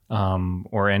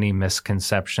 or any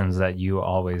misconceptions that you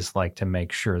always like to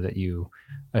make sure that you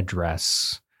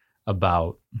address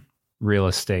about real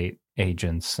estate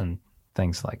agents and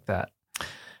things like that?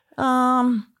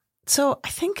 So I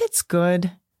think it's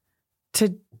good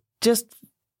to just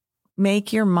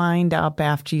make your mind up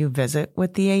after you visit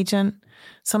with the agent.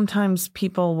 Sometimes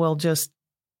people will just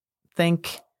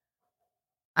think,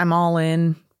 I'm all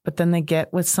in, but then they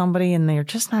get with somebody and they're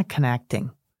just not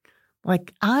connecting.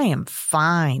 Like, I am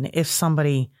fine if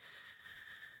somebody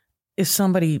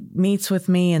meets with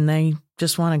me and they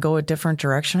just want to go a different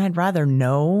direction. I'd rather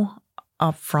know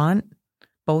up front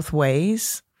both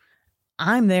ways.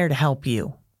 I'm there to help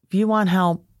you. If you want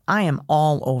help, I am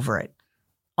all over it.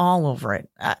 All over it.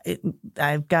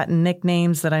 I've gotten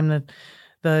nicknames that I'm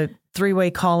the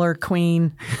 3-way caller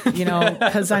queen,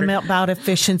 because I'm about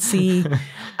efficiency.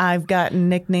 I've gotten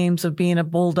nicknames of being a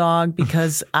bulldog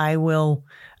because I will,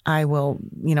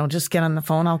 just get on the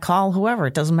phone. I'll call whoever.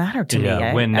 It doesn't matter to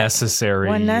me. When necessary.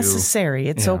 When necessary.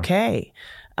 It's okay.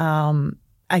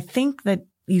 I think that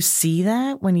you see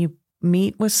that when you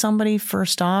meet with somebody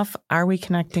first off. Are we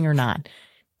connecting or not?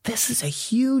 This is a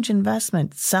huge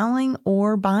investment, selling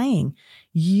or buying.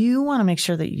 You want to make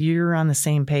sure that you're on the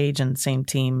same page and same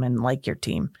team and like your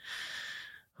team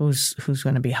who's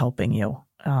going to be helping you.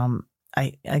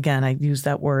 I use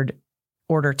that word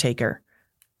order taker.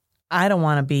 I don't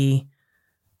want to be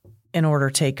an order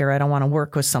taker. I don't want to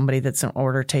work with somebody that's an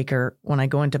order taker. When I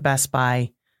go into Best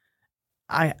Buy,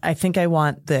 I think I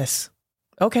want this.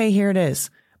 Okay, here it is.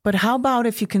 But how about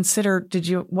if you consider,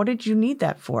 what did you need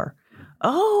that for?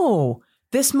 Oh,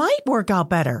 this might work out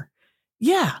better.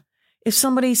 Yeah. If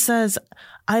somebody says,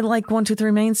 I like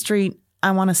 123 Main Street,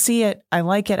 I want to see it, I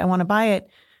like it, I want to buy it,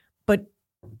 but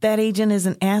that agent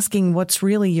isn't asking what's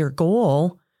really your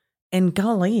goal, and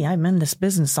golly, I'm in this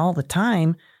business all the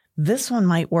time, this one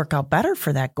might work out better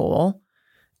for that goal.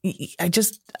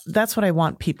 That's what I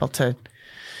want people to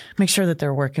make sure that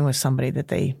they're working with somebody that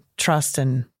they trust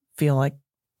and feel like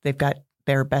they've got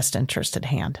their best interest at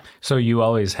hand. So you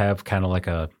always have kind of like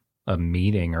a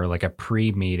meeting or like a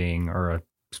pre-meeting or a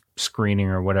screening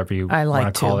or whatever you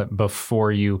want to call it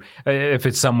before you, if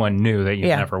it's someone new that you've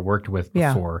never worked with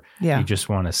before, you just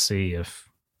want to see if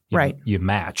you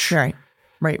match. Right.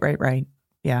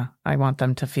 Yeah. I want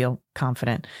them to feel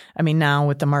confident. I mean, now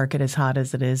with the market as hot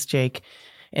as it is, Jake,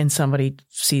 and somebody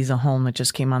sees a home that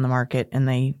just came on the market and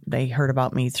they heard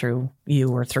about me through you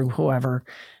or through whoever,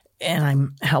 and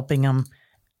I'm helping them,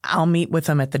 I'll meet with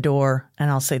them at the door and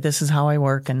I'll say, this is how I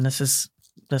work and this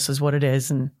is what it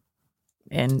is. And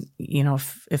you know,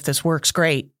 if this works,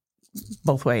 great,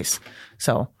 both ways.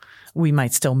 So we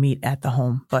might still meet at the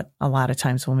home, but a lot of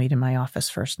times we'll meet in my office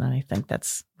first. And I think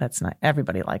that's not,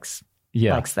 everybody likes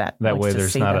that. That way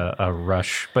there's not a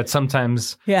rush. But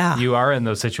sometimes you are in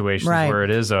those situations where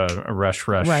it is a rush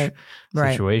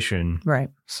situation. Right.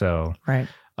 So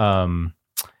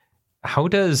how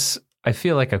does, I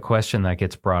feel like a question that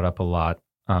gets brought up a lot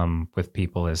with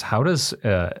people is, how does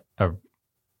a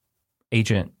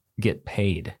agent get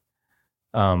paid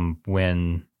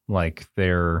when like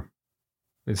they're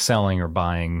selling or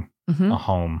buying a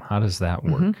home? How does that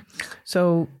work?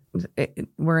 So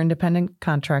we're independent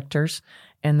contractors,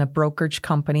 and the brokerage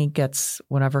company gets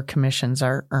whatever commissions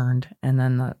are earned, and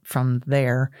then from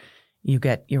there you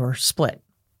get your split.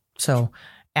 So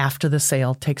after the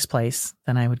sale takes place,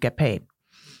 then I would get paid.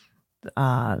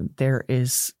 There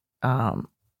is an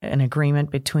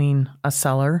agreement between a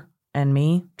seller and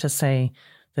me to say,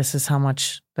 this is how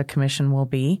much the commission will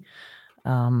be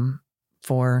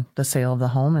for the sale of the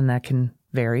home, and that can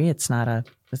vary. It's not a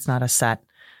set.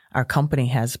 Our company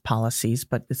has policies,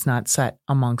 but it's not set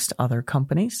amongst other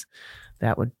companies.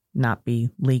 That would not be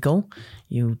legal.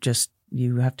 You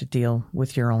have to deal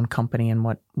with your own company and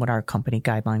what our company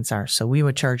guidelines are. So we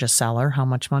would charge a seller how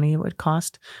much money it would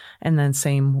cost, and then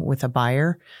same with a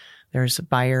buyer. There's a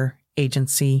buyer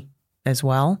agency as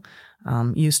well.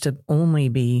 Used to only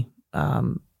be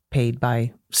paid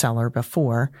by seller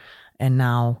before, and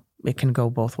now it can go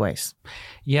both ways.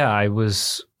 Yeah, I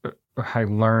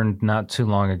learned not too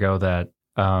long ago that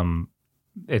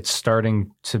it's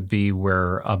starting to be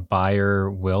where a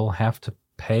buyer will have to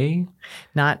pay.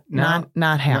 Not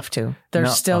have to.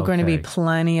 There's still going to be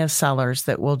plenty of sellers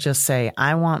that will just say,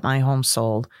 I want my home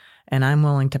sold and I'm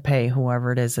willing to pay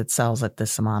whoever it is that sells at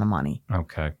this amount of money.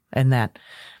 Okay. And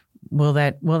will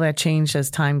that change as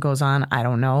time goes on? I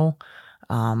don't know.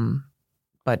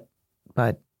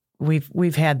 But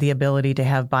we've had the ability to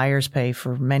have buyers pay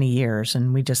for many years,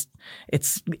 and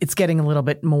it's getting a little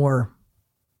bit more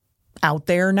out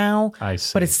there now. I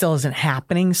see. But it still isn't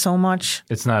happening so much.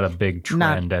 It's not a big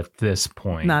trend at this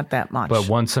point. Not that much. But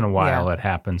once in a while it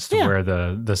happens to where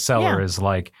the seller is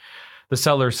like, the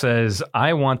seller says,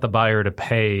 I want the buyer to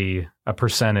pay a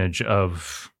percentage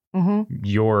of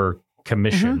your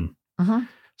commission.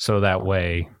 So that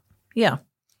way. Yeah.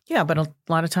 Yeah, but a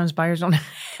lot of times buyers don't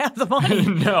have the money.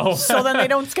 No. So then they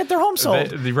don't get their home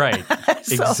sold. Right.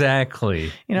 So, exactly.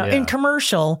 In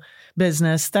commercial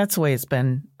business, that's the way it's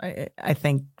been, I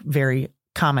think, very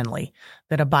commonly,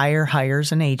 that a buyer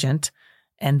hires an agent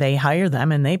and they hire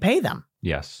them and they pay them.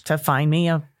 Yes. To find me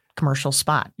a commercial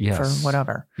spot for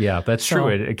whatever. Yeah, that's true.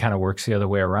 It kind of works the other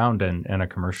way around in a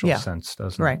commercial sense,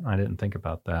 doesn't it? I didn't think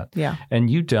about that. Yeah. And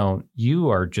you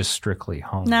are just strictly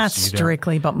homes. Not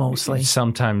strictly, but mostly.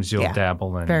 Sometimes you'll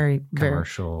dabble in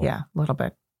commercial. A little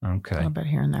bit. Okay. A little bit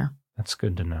here and there. That's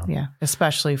good to know. Yeah.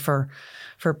 Especially for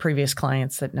previous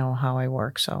clients that know how I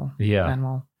work. So then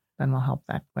we'll help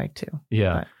that way too.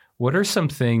 Yeah. But what are some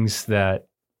things that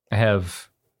have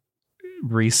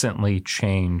recently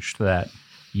changed that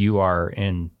you are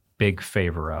in big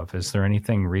favor of? Is there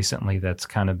anything recently that's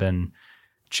kind of been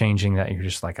changing that you're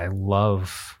just like, I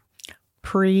love?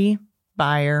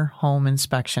 Pre-buyer home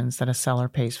inspections that a seller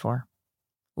pays for.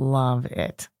 Love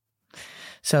it.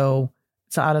 So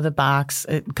it's out of the box,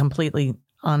 completely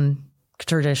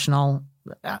untraditional,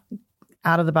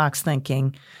 out of the box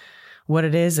thinking. What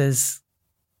it is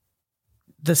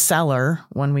the seller,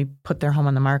 when we put their home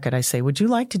on the market, I say, would you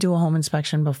like to do a home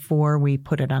inspection before we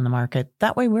put it on the market?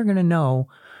 That way we're going to know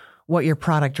what your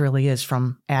product really is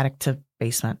from attic to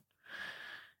basement.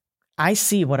 I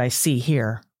see what I see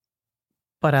here,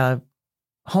 but a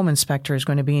home inspector is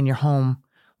going to be in your home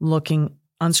looking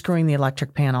unscrewing the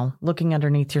electric panel, looking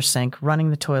underneath your sink, running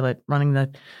the toilet, running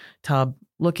the tub,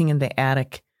 looking in the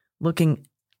attic,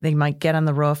 they might get on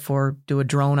the roof or do a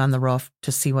drone on the roof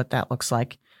to see what that looks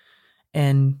like.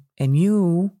 And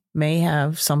you may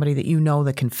have somebody that you know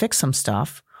that can fix some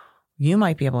stuff. You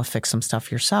might be able to fix some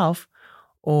stuff yourself.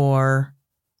 Or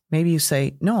maybe you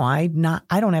say, no, I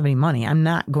don't have any money. I'm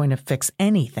not going to fix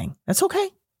anything. That's okay.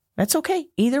 That's okay.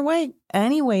 Either way,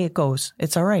 any way it goes,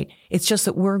 it's all right. It's just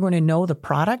that we're going to know the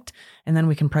product and then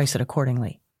we can price it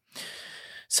accordingly.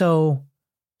 So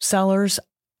sellers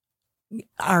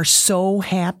are so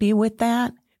happy with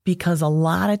that because a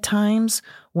lot of times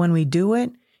when we do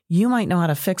it, you might know how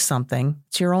to fix something.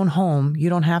 It's your own home. You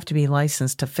don't have to be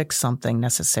licensed to fix something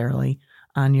necessarily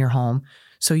on your home.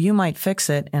 So you might fix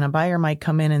it and a buyer might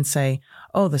come in and say,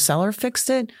 oh, the seller fixed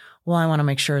it? Well, I want to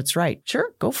make sure it's right.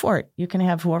 Sure, go for it. You can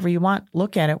have whoever you want.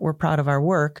 Look at it. We're proud of our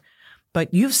work.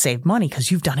 But you've saved money because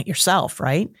you've done it yourself,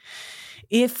 right?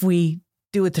 If we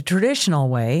do it the traditional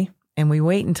way and we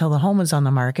wait until the home is on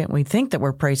the market and we think that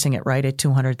we're pricing it right at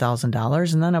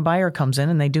 $200,000 and then a buyer comes in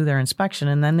and they do their inspection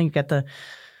and then you get the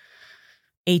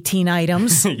 18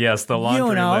 items. Yes, the laundry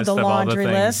list the of all the laundry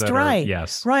things list. that are, Right.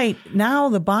 yes. Right. Now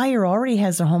the buyer already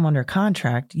has their home under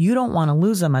contract. You don't want to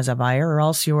lose them as a buyer or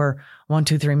else your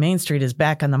 123 Main Street is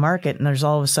back on the market and there's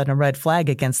all of a sudden a red flag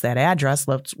against that address.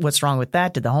 What's wrong with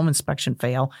that? Did the home inspection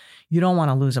fail? You don't want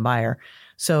to lose a buyer.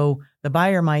 So the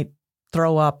buyer might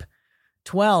throw up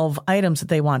 12 items that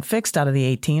they want fixed out of the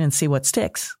 18 and see what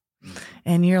sticks.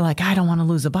 And you're like, I don't want to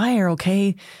lose a buyer.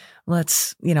 Okay.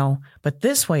 Let's, but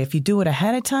this way, if you do it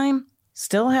ahead of time,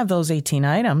 still have those 18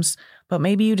 items, but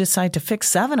maybe you decide to fix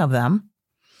 7 of them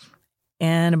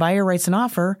and a buyer writes an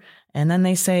offer and then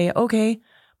they say, okay,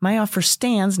 my offer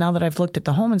stands now that I've looked at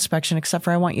the home inspection, except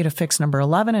for I want you to fix number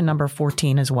 11 and number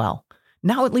 14 as well.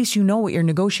 Now at least you know what you're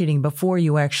negotiating before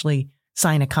you actually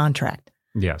sign a contract.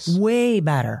 Yes. Way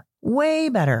better.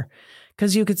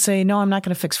 Because you could say, no, I'm not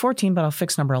going to fix 14, but I'll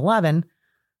fix number 11.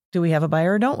 Do we have a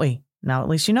buyer or don't we? Now at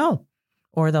least you know.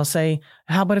 Or they'll say,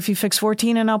 how about if you fix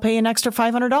 14 and I'll pay an extra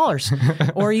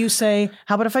 $500? Or you say,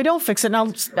 how about if I don't fix it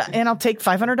and I'll take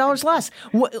 $500 less?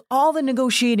 All the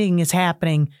negotiating is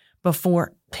happening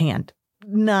beforehand,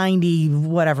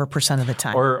 90% of the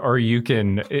time. Or you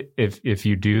can, if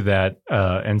you do that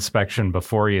inspection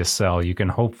before you sell, you can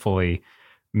hopefully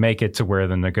make it to where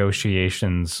the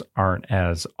negotiations aren't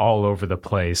as all over the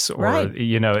place, or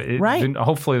right.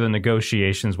 Hopefully the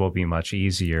negotiations will be much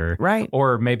easier, right?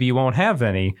 Or maybe you won't have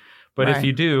any, but right. If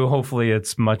you do, hopefully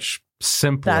it's much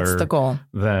simpler. That's the goal.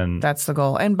 That's the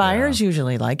goal, and buyers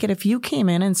usually like it. If you came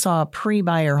in and saw a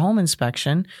pre-buyer home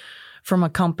inspection from a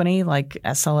company like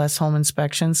SLS Home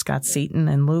Inspection, Scott Seaton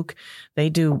and Luke, they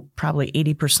do probably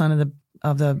 80% of the.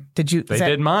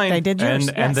 Did mine. They did yours.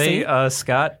 And they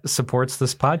Scott supports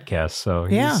this podcast, so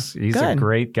he's a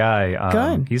great guy.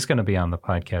 Good. He's going to be on the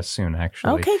podcast soon,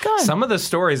 actually. Okay, good. Some of the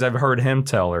stories I've heard him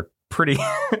tell are pretty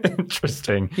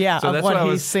interesting. Yeah, so of what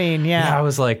he's seen. Yeah, I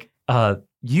was like,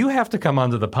 you have to come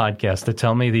onto the podcast to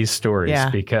tell me these stories,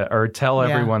 or tell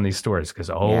everyone these stories,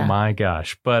 because my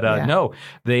gosh. But no,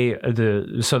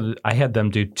 so I had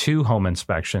them do 2 home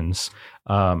inspections.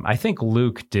 I think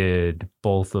Luke did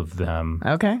both of them.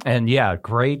 Okay. And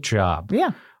great job.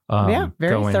 Yeah.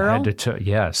 Very thorough.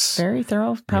 Yes. Very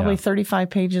thorough. Probably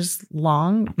 35 pages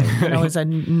long, as a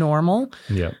normal.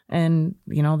 Yeah. And,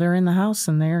 they're in the house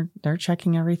and they're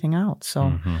checking everything out.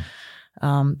 So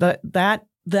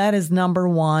that is number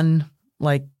one,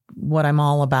 like what I'm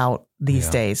all about these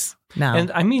days now.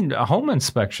 And I mean, home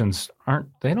inspections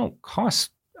they don't cost.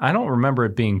 I don't remember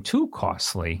it being too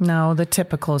costly. No, the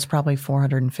typical is probably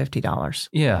 $450.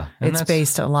 Yeah. It's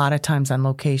based a lot of times on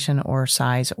location or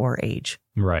size or age.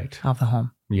 Right. Of the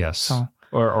home. Yes. So,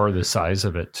 or the size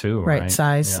of it too. Right.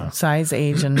 Size,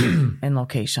 age, and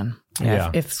location. Yeah.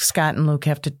 If Scott and Luke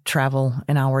have to travel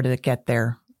an hour to get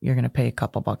there, you're going to pay a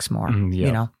couple bucks more,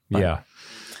 But,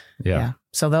 yeah.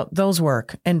 So those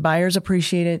work, and buyers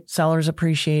appreciate it. Sellers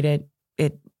appreciate it.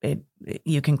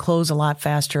 You can close a lot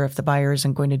faster if the buyer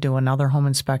isn't going to do another home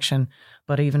inspection.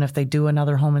 But even if they do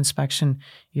another home inspection,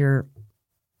 you're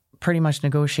pretty much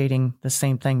negotiating the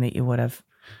same thing that you would have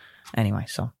anyway.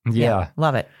 So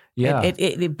love it. Yeah.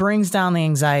 It brings down the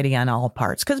anxiety on all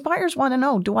parts, because buyers want to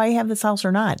know, do I have this house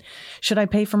or not? Should I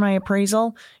pay for my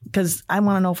appraisal? Because I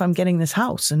want to know if I'm getting this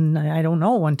house, and I don't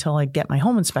know until I get my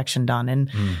home inspection done.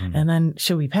 And then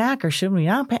should we pack or should we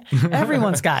not pack?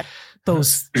 Everyone's got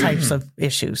those types of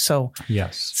issues. So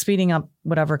speeding up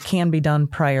whatever can be done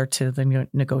prior to the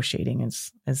negotiating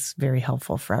is very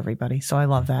helpful for everybody. So I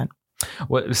love that.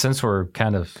 Well, since we're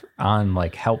kind of on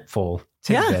like helpful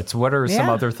tidbits, what are some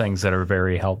other things that are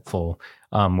very helpful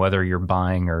whether you're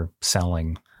buying or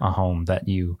selling a home that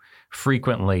you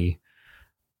frequently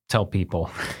tell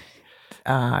people?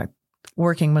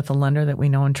 Working with a lender that we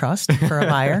know and trust for a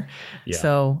buyer. Yeah.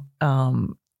 So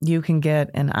you can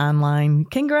get an online,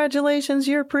 congratulations,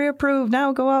 you're pre-approved.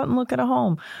 Now go out and look at a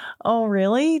home. Oh,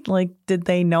 really? Like, did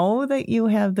they know that you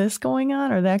have this going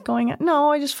on or that going on?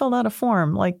 No, I just filled out a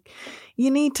form. Like, you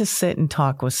need to sit and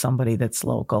talk with somebody that's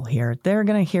local here. They're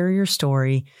going to hear your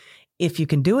story. If you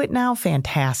can do it now,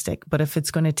 fantastic. But if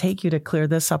it's going to take you to clear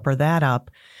this up or that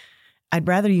up, I'd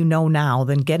rather you know now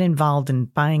than get involved in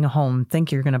buying a home,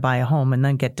 think you're going to buy a home, and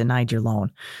then get denied your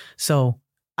loan. So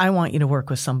I want you to work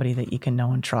with somebody that you can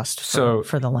know and trust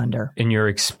for the lender. In your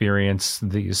experience,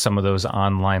 some of those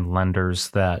online lenders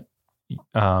that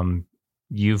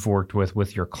you've worked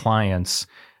with your clients,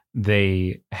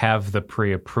 they have the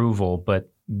pre-approval, but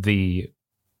the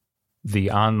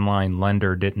online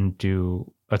lender didn't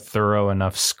do a thorough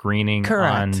enough screening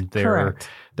on their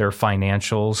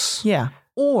financials. Yeah.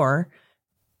 Or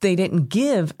they didn't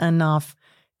give enough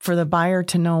for the buyer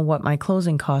to know what my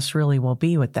closing costs really will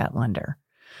be with that lender.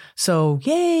 So,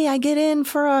 yay, I get in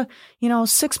for a,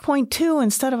 6.2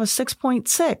 instead of a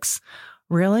 6.6.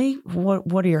 Really?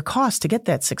 What are your costs to get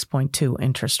that 6.2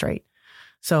 interest rate?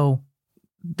 So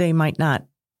they might not,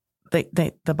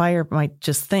 the buyer might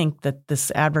just think that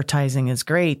this advertising is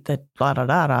great, that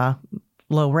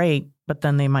low rate, but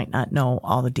then they might not know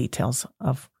all the details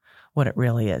of what it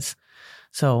really is.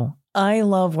 So I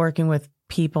love working with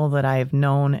people that I've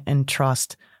known and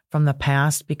trust from the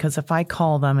past, because if I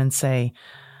call them and say,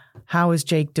 how is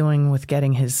Jake doing with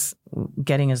getting his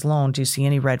loan? Do you see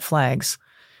any red flags?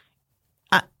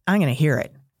 I'm going to hear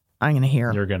it. I'm going to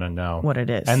hear. You're going to know what it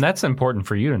is. And that's important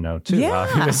for you to know too,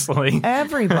 obviously.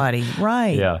 Everybody.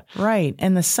 Right. Yeah. Right.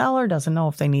 And the seller doesn't know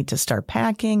if they need to start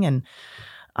packing. And,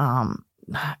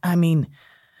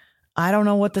 I don't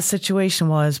know what the situation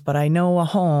was, but I know a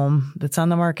home that's on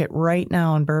the market right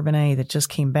now in Bourbonnais that just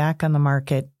came back on the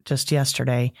market just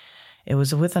yesterday. It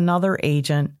was with another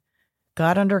agent,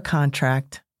 got under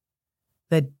contract.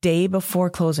 The day before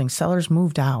closing, sellers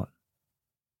moved out.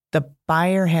 The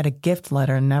buyer had a gift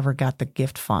letter and never got the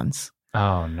gift funds.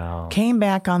 Oh, no. Came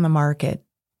back on the market.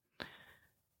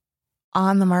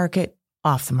 On the market,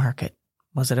 off the market.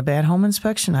 Was it a bad home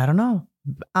inspection? I don't know.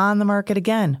 On the market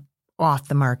again. Off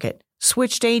the market,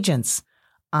 switched agents,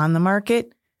 on the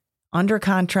market, under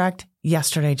contract.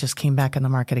 Yesterday just came back on the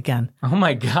market again. Oh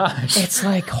my gosh. It's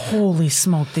like, holy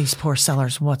smoke, these poor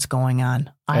sellers, what's going on?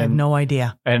 I have no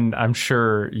idea. And I'm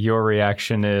sure your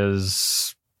reaction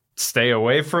is stay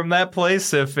away from that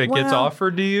place if it gets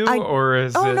offered to you, or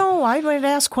is it? No, I would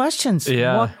ask questions.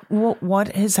 Yeah. What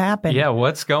has happened? Yeah,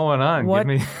 what's going on?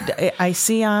 I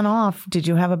see on off. Did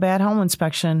you have a bad home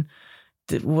inspection?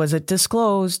 Was it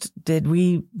disclosed? Did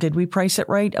we price it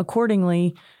right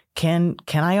accordingly? Can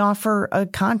I offer a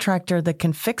contractor that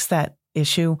can fix that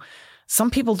issue? Some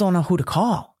people don't know who to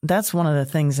call. That's one of the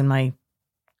things in my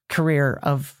career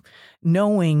of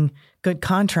knowing good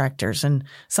contractors. And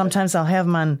sometimes I'll have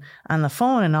them on the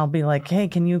phone and I'll be like, hey,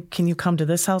 can you come to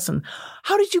this house? And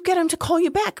how did you get him to call you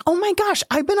back? Oh my gosh,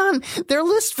 I've been on their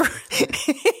list for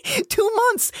 2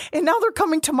 months and now they're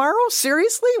coming tomorrow?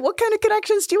 Seriously? What kind of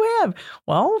connections do you have?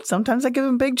 Well, sometimes I give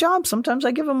them big jobs. Sometimes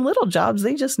I give them little jobs.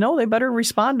 They just know they better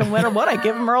respond no matter what I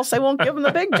give them, or else I won't give them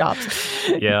the big jobs.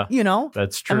 Yeah.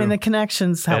 That's true. I mean, the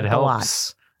connections help a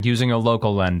lot. Using a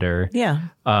local lender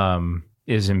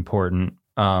is important.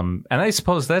 And I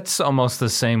suppose that's almost the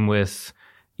same with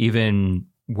even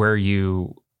where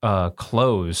you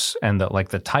close and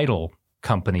the title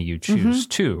company you choose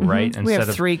too, right? We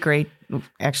have three great,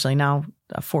 actually now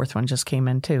a fourth one just came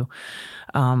in too.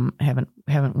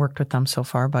 Haven't worked with them so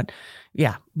far, but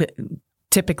yeah,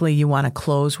 typically you want to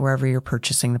close wherever you're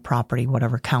purchasing the property,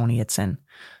 whatever county it's in.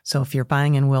 So if you're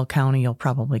buying in Will County, you'll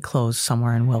probably close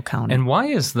somewhere in Will County. And why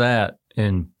is that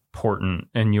important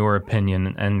in your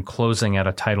opinion, and closing at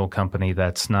a title company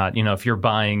that's not, if you're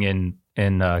buying in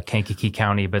Kankakee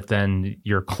County, but then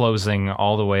you're closing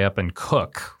all the way up in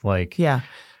Cook, Yeah.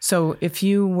 So if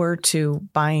you were to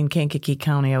buy in Kankakee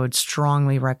County, I would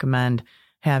strongly recommend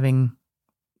having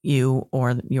you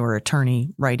or your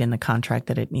attorney write in the contract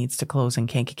that it needs to close in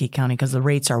Kankakee County, because the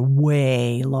rates are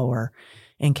way lower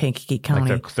in Kankakee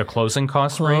County. Like the closing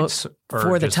cost rates?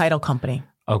 For the title company.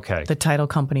 Okay. The title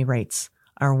company rates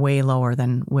are way lower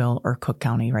than Will or Cook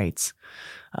County rates.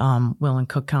 Will and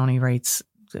Cook County rates,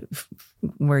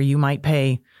 where you might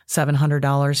pay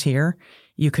 $700 here,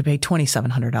 you could pay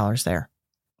 $2,700 there.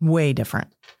 Way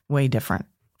different. Way different.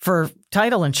 For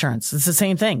title insurance, it's the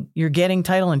same thing. You're getting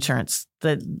title insurance.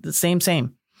 The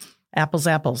same.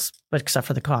 apples, but except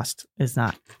for the cost is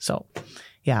not. So,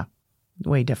 yeah,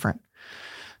 way different.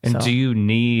 And So- do you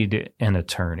need an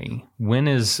attorney? When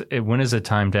is it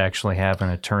time to actually have an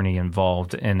attorney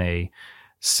involved in a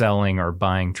selling or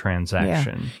buying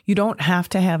transaction? You don't have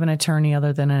to have an attorney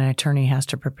other than an attorney has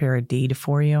to prepare a deed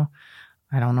for you.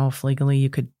 I don't know if legally you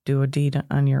could do a deed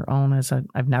on your own.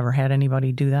 I've never had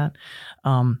anybody do that.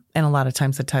 And a lot of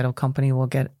times the title company will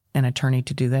get an attorney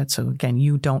to do that. So again,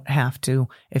 you don't have to,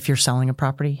 if you're selling a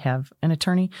property, have an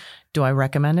attorney. Do I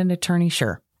recommend an attorney?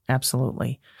 Sure.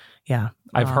 Absolutely. Yeah.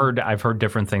 I've heard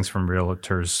different things from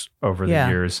realtors over the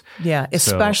years. Yeah.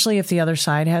 Especially if the other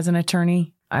side has an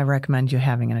attorney, I recommend you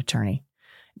having an attorney.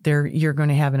 You're going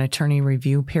to have an attorney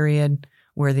review period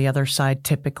where the other side,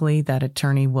 typically that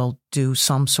attorney will do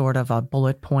some sort of a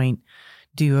bullet point.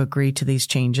 Do you agree to these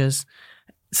changes?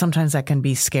 Sometimes that can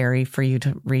be scary for you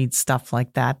to read stuff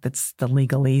like that. That's the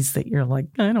legalese that you're like,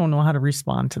 I don't know how to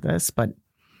respond to this. But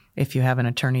if you have an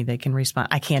attorney, they can respond.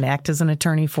 I can't act as an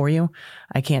attorney for you.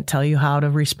 I can't tell you how to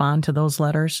respond to those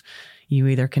letters. You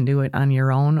either can do it on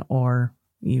your own or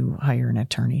you hire an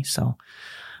attorney. So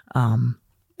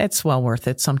it's well worth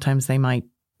it. Sometimes they might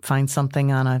find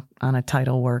something on a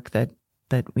title work that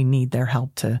we need their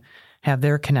help to have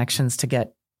their connections to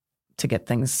get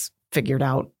things figured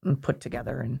out and put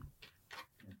together and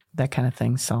that kind of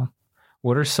thing. So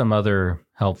what are some other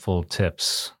helpful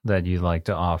tips that you'd like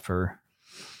to offer?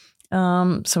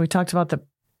 So we talked about the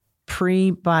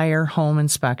pre-buyer home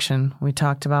inspection. We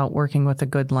talked about working with a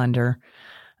good lender,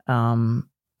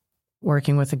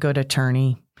 working with a good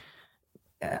attorney.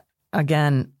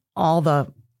 Again, all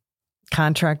the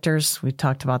contractors, we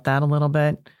talked about that a little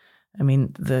bit. I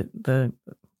mean, the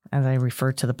as I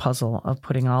refer to the puzzle of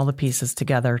putting all the pieces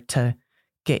together to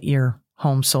get your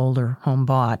home sold or home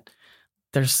bought,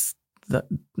 there's the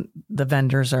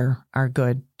vendors are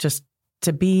good. Just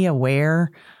to be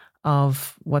aware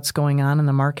of what's going on in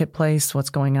the marketplace, what's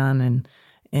going on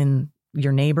in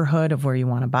your neighborhood of where you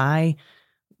want to buy,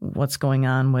 what's going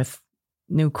on with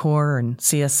Nucor and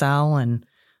CSL and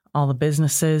all the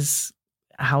businesses.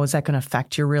 How is that going to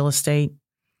affect your real estate?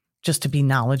 Just to be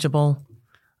knowledgeable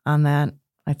on that,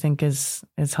 I think is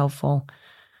helpful.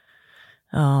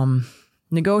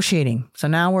 Negotiating. So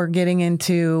now we're getting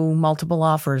into multiple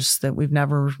offers that we've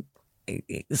never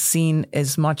seen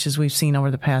as much as we've seen over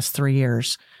the past 3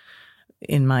 years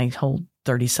in my whole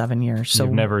 37 years. So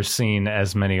you've never seen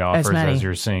as many offers as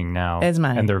you're seeing now. As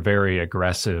many. And they're very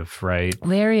aggressive, right?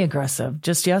 Very aggressive.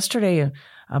 Just yesterday,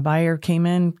 a buyer came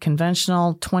in,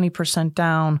 conventional, 20%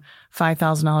 down,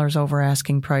 $5,000 over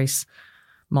asking price,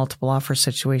 multiple offer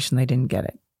situation. They didn't get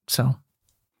it. So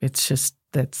it's just,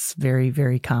 that's very,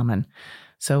 very common.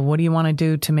 So what do you want to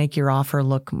do to make your offer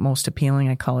look most appealing?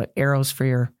 I call it arrows for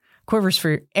your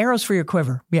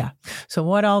quiver. Yeah. So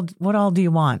what all do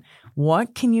you want?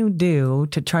 What can you do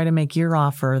to try to make your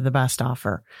offer the best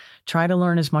offer? Try to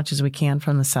learn as much as we can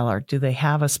from the seller. Do they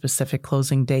have a specific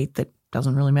closing date that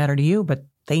doesn't really matter to you, but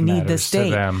they need this date?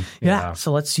 Them. Yeah.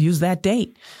 So let's use that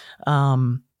date.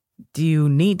 Do you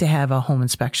need to have a home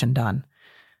inspection done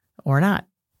or not?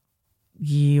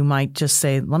 You might just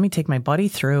say, let me take my buddy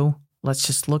through. Let's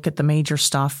just look at the major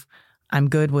stuff. I'm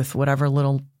good with whatever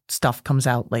little stuff comes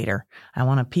out later. I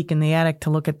want to peek in the attic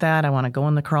to look at that. I want to go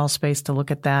in the crawl space to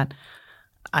look at that.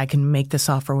 I can make this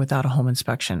offer without a home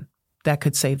inspection. That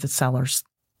could save the sellers.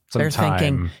 They're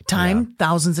thinking time,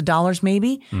 thousands of dollars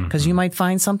maybe, because you might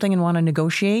find something and want to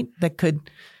negotiate that could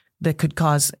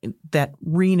cause that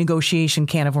renegotiation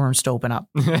can of worms to open up.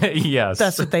 Yes.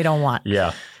 That's what they don't want.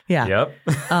 Yeah. Yeah.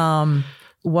 Yep.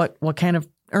 What kind of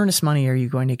earnest money are you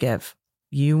going to give?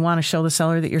 You want to show the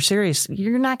seller that you're serious.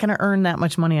 You're not going to earn that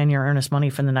much money on your earnest money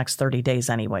for the next 30 days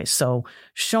anyway. So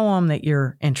show them that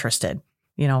you're interested.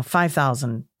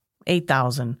 $5,000,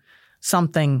 $8,000,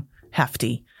 something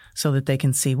hefty so that they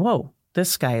can see, whoa,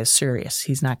 this guy is serious.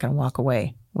 He's not going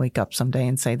to wake up someday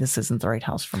and say, this isn't the right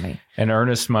house for me. And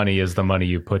earnest money is the money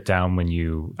you put down when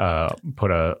you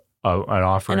put an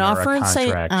offer in or a contract. And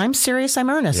say, I'm serious. I'm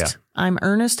earnest. Yeah. I'm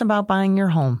earnest about buying your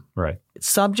home. Right.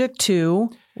 Subject to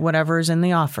whatever is in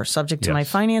the offer, subject to my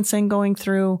financing going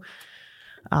through.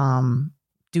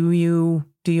 Do you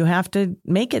have to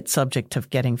make it subject to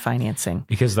getting financing?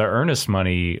 Because the earnest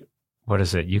money, what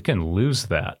is it? You can lose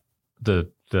that. The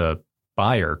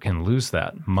buyer can lose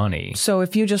that money. So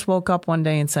if you just woke up one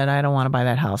day and said, I don't want to buy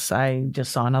that house. I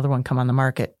just saw another one come on the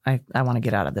market. I want to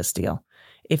get out of this deal.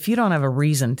 If you don't have a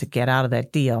reason to get out of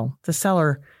that deal, the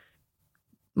seller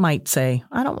might say,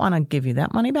 I don't want to give you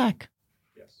that money back.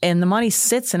 Yes. And the money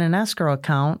sits in an escrow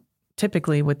account,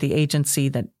 typically with the agency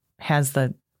that has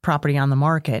the property on the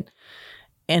market.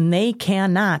 And they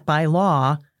cannot, by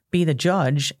law, be the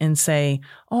judge and say,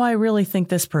 oh, I really think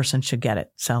this person should get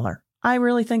it, seller. I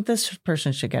really think this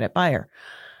person should get it, buyer.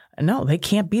 No, they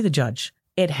can't be the judge.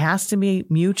 It has to be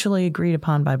mutually agreed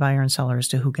upon by buyer and seller as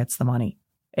to who gets the money.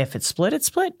 If it's split, it's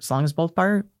split, as long as both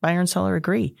buyer and seller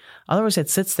agree. Otherwise, it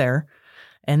sits there.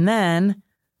 And then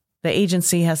the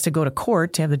agency has to go to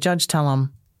court to have the judge tell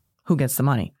them who gets the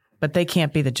money. But they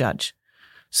can't be the judge.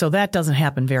 So that doesn't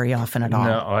happen very often at all.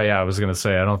 No, oh yeah, I was going to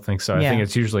say, I don't think so. I think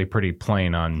it's usually pretty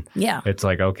plain on, it's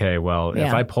like, okay, well,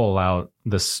 if I pull out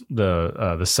this,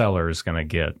 the seller is going to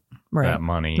get that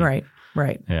money. Right.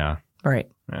 Yeah.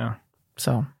 Right. Yeah.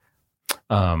 So.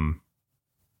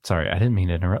 Sorry, I didn't mean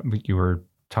to interrupt, but you were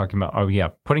talking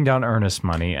about, putting down earnest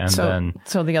money and then.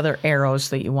 So the other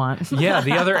arrows that you want. Yeah,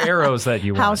 the other arrows that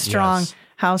you want.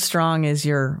 How strong is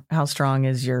your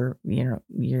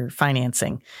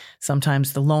financing?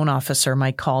 Sometimes the loan officer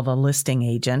might call the listing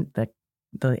agent,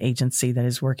 the agency that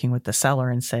is working with the seller,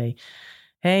 and say,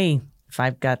 hey, if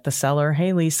I've got the seller,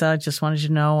 hey Lisa, just wanted you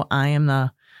to know I am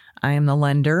the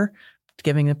lender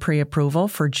giving the pre-approval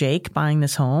for Jake buying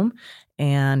this home,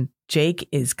 and Jake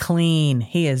is clean.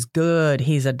 He is good.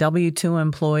 He's a W-2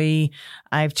 employee.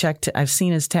 I've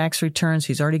seen his tax returns.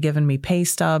 He's already given me pay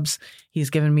stubs. He's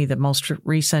given me the most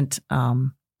recent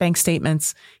bank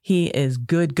statements. He is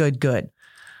good.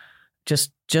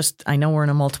 Just, I know we're in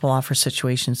a multiple offer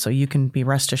situation, so you can be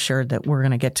rest assured that we're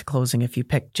going to get to closing if you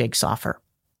pick Jake's offer.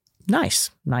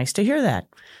 Nice to hear that.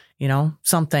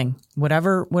 Something,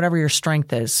 whatever your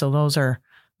strength is. So those are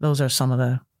some of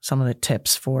the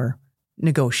tips for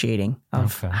negotiating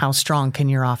of how strong can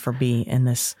your offer be in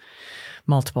this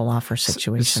multiple offer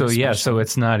situation. So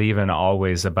it's not even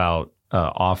always about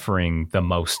offering the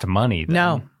most money then,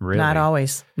 no, really? Not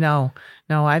always. No,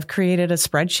 I've created a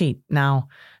spreadsheet now.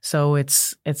 So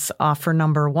it's offer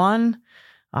number 1,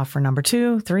 offer number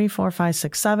 2, 3, 4, 5,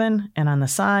 6, 7, and on the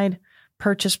side,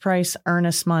 purchase price,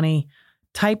 earnest money,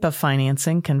 type of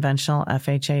financing, conventional,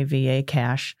 FHA, VA,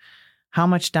 cash, how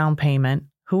much down payment,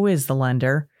 who is the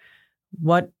lender,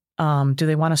 what do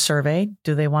they want a survey?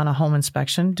 Do they want a home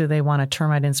inspection? Do they want a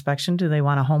termite inspection? Do they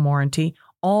want a home warranty?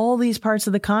 All these parts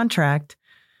of the contract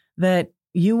that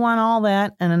you want all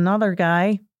that, and another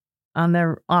guy on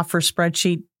their offer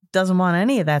spreadsheet doesn't want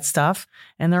any of that stuff,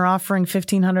 and they're offering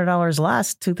 $1,500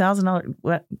 less, $2,000.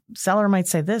 What seller might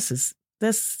say, this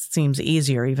seems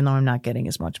easier, even though I'm not getting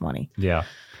as much money. Yeah.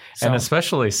 So, and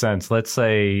especially since, let's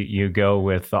say you go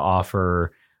with the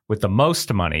offer with the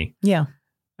most money. Yeah.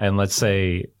 And let's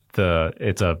say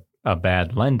it's a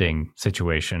bad lending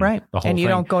situation. Right. And you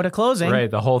don't go to closing. Right.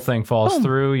 The whole thing falls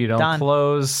through. You don't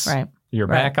close. Right. You're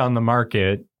back on the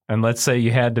market. And let's say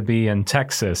you had to be in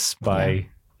Texas by,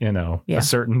 a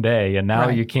certain day. And now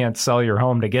you can't sell your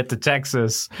home to get to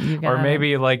Texas. Or maybe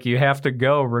you have to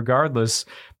go regardless,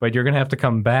 but you're going to have to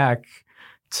come back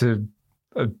to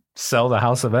sell the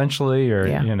house eventually or,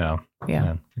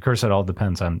 Yeah. Of course, it all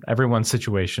depends on everyone's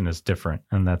situation is different.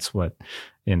 And that's what,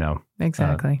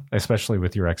 exactly. Especially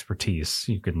with your expertise,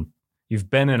 you've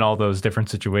been in all those different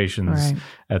situations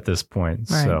at this point.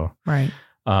 Right.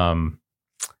 So,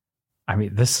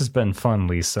 this has been fun,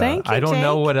 Lisa. Thank you, I don't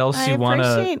know what else you want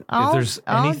to, if there's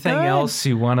anything else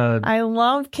you want to. I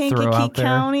love Kankakee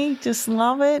County. Just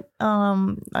love it.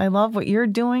 I love what you're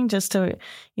doing just to,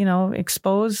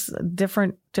 expose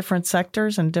different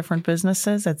sectors and different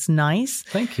businesses. It's nice.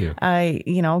 Thank you. I,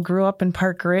 grew up in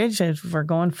Park Ridge. We're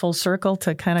going full circle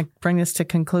to kind of bring this to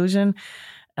conclusion.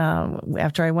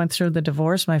 After I went through the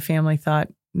divorce, my family thought,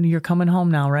 you're coming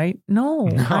home now, right? No,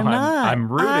 I'm not.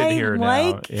 I'm rooted here now.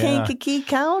 I like Kankakee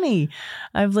County.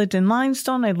 I've lived in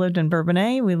Limestone. I've lived in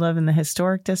Bourbonnais. We live in the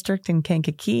historic district in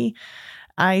Kankakee.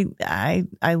 I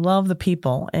love the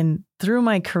people. And through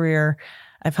my career,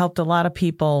 I've helped a lot of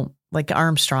people, like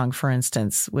Armstrong, for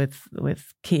instance, with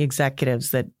key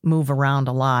executives that move around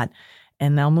a lot.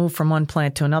 And they'll move from one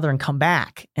plant to another and come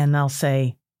back. And they'll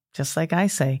say, just like I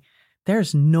say,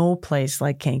 there's no place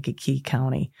like Kankakee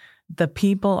County. The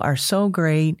people are so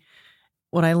great.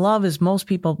 What I love is most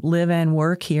people live and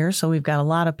work here. So we've got a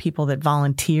lot of people that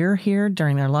volunteer here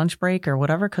during their lunch break or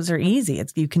whatever, because they're easy.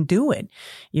 You can do it.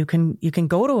 You can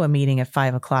go to a meeting at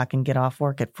 5:00 and get off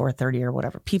work at 4:30 or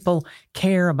whatever. People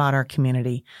care about our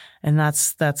community. And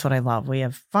that's what I love. We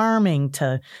have farming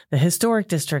to the historic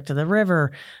district, to the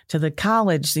river, to the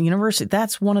college, the university.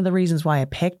 That's one of the reasons why I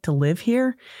picked to live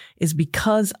here, is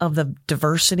because of the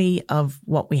diversity of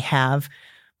what we have,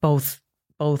 both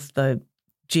the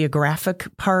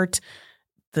geographic part,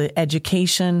 the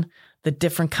education, the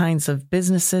different kinds of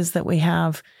businesses that we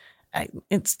have.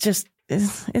 It's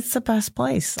it's the best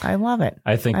place. I love it.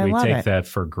 I think we take that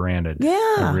for granted.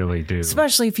 Yeah. I really do.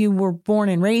 Especially if you were born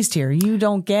and raised here. You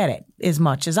don't get it as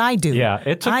much as I do.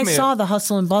 Yeah. I saw the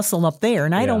hustle and bustle up there,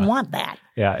 and I don't want that.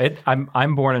 Yeah.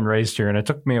 I'm born and raised here, and it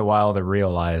took me a while to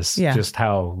realize just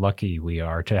how lucky we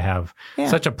are to have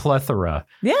such a plethora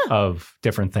of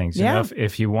different things. You know,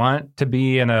 if you want to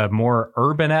be in a more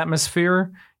urban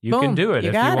atmosphere, you can do it.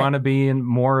 If you want to be in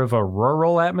more of a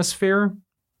rural atmosphere,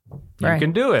 you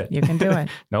can do it. You can do it.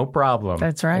 No problem.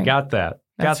 That's right. I got that.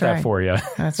 That's got right. that for you.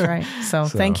 That's right. So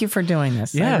thank you for doing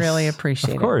this. Yes, I really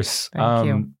appreciate it. Of course. Thank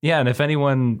you. Yeah, and if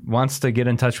anyone wants to get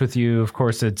in touch with you, of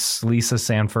course, it's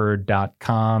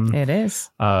lisasanford.com. It is.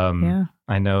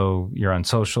 I know you're on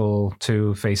social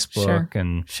too, Facebook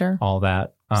and all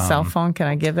that. Cell phone, can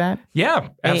I give that? Yeah,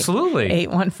 absolutely.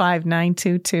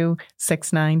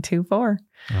 815-922-6924.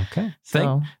 Okay.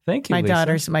 So thank you, my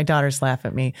Lisa. daughters laugh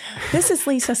at me. This is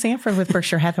Lisa Sanford with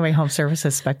Berkshire Hathaway Home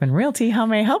Services, Speckman Realty. How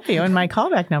may I help you? And my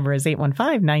callback number is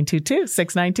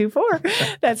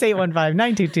 815-922-6924. That's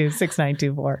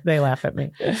 815-922-6924. They laugh at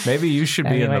me. Maybe you should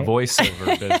be in the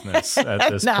voiceover business at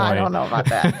this point. I don't know about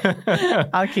that.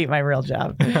 I'll keep my real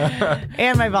job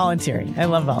and my volunteering. I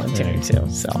love volunteering too.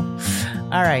 So,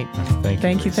 all right.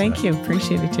 Thank you.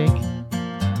 Appreciate it, Jake.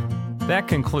 That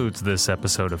concludes this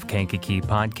episode of Kankakee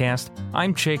Podcast.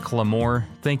 I'm Jake Lamore.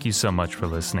 Thank you so much for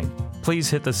listening. Please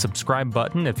hit the subscribe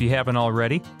button if you haven't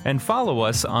already, and follow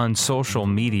us on social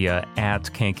media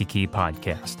at Kankakee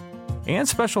Podcast. And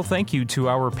special thank you to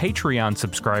our Patreon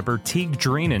subscriber, Teague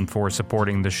Dreenan, for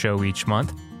supporting the show each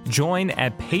month. Join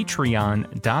at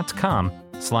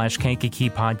patreon.com/Kankakee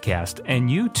Podcast, and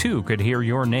you too could hear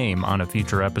your name on a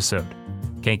future episode.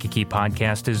 Kankakee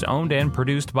Podcast is owned and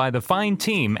produced by the fine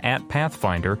team at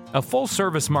Pathfinder, a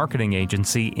full-service marketing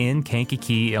agency in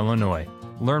Kankakee, Illinois.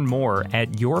 Learn more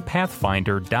at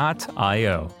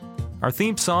yourpathfinder.io. Our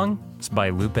theme song is by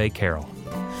Lupe Carroll.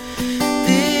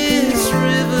 This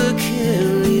river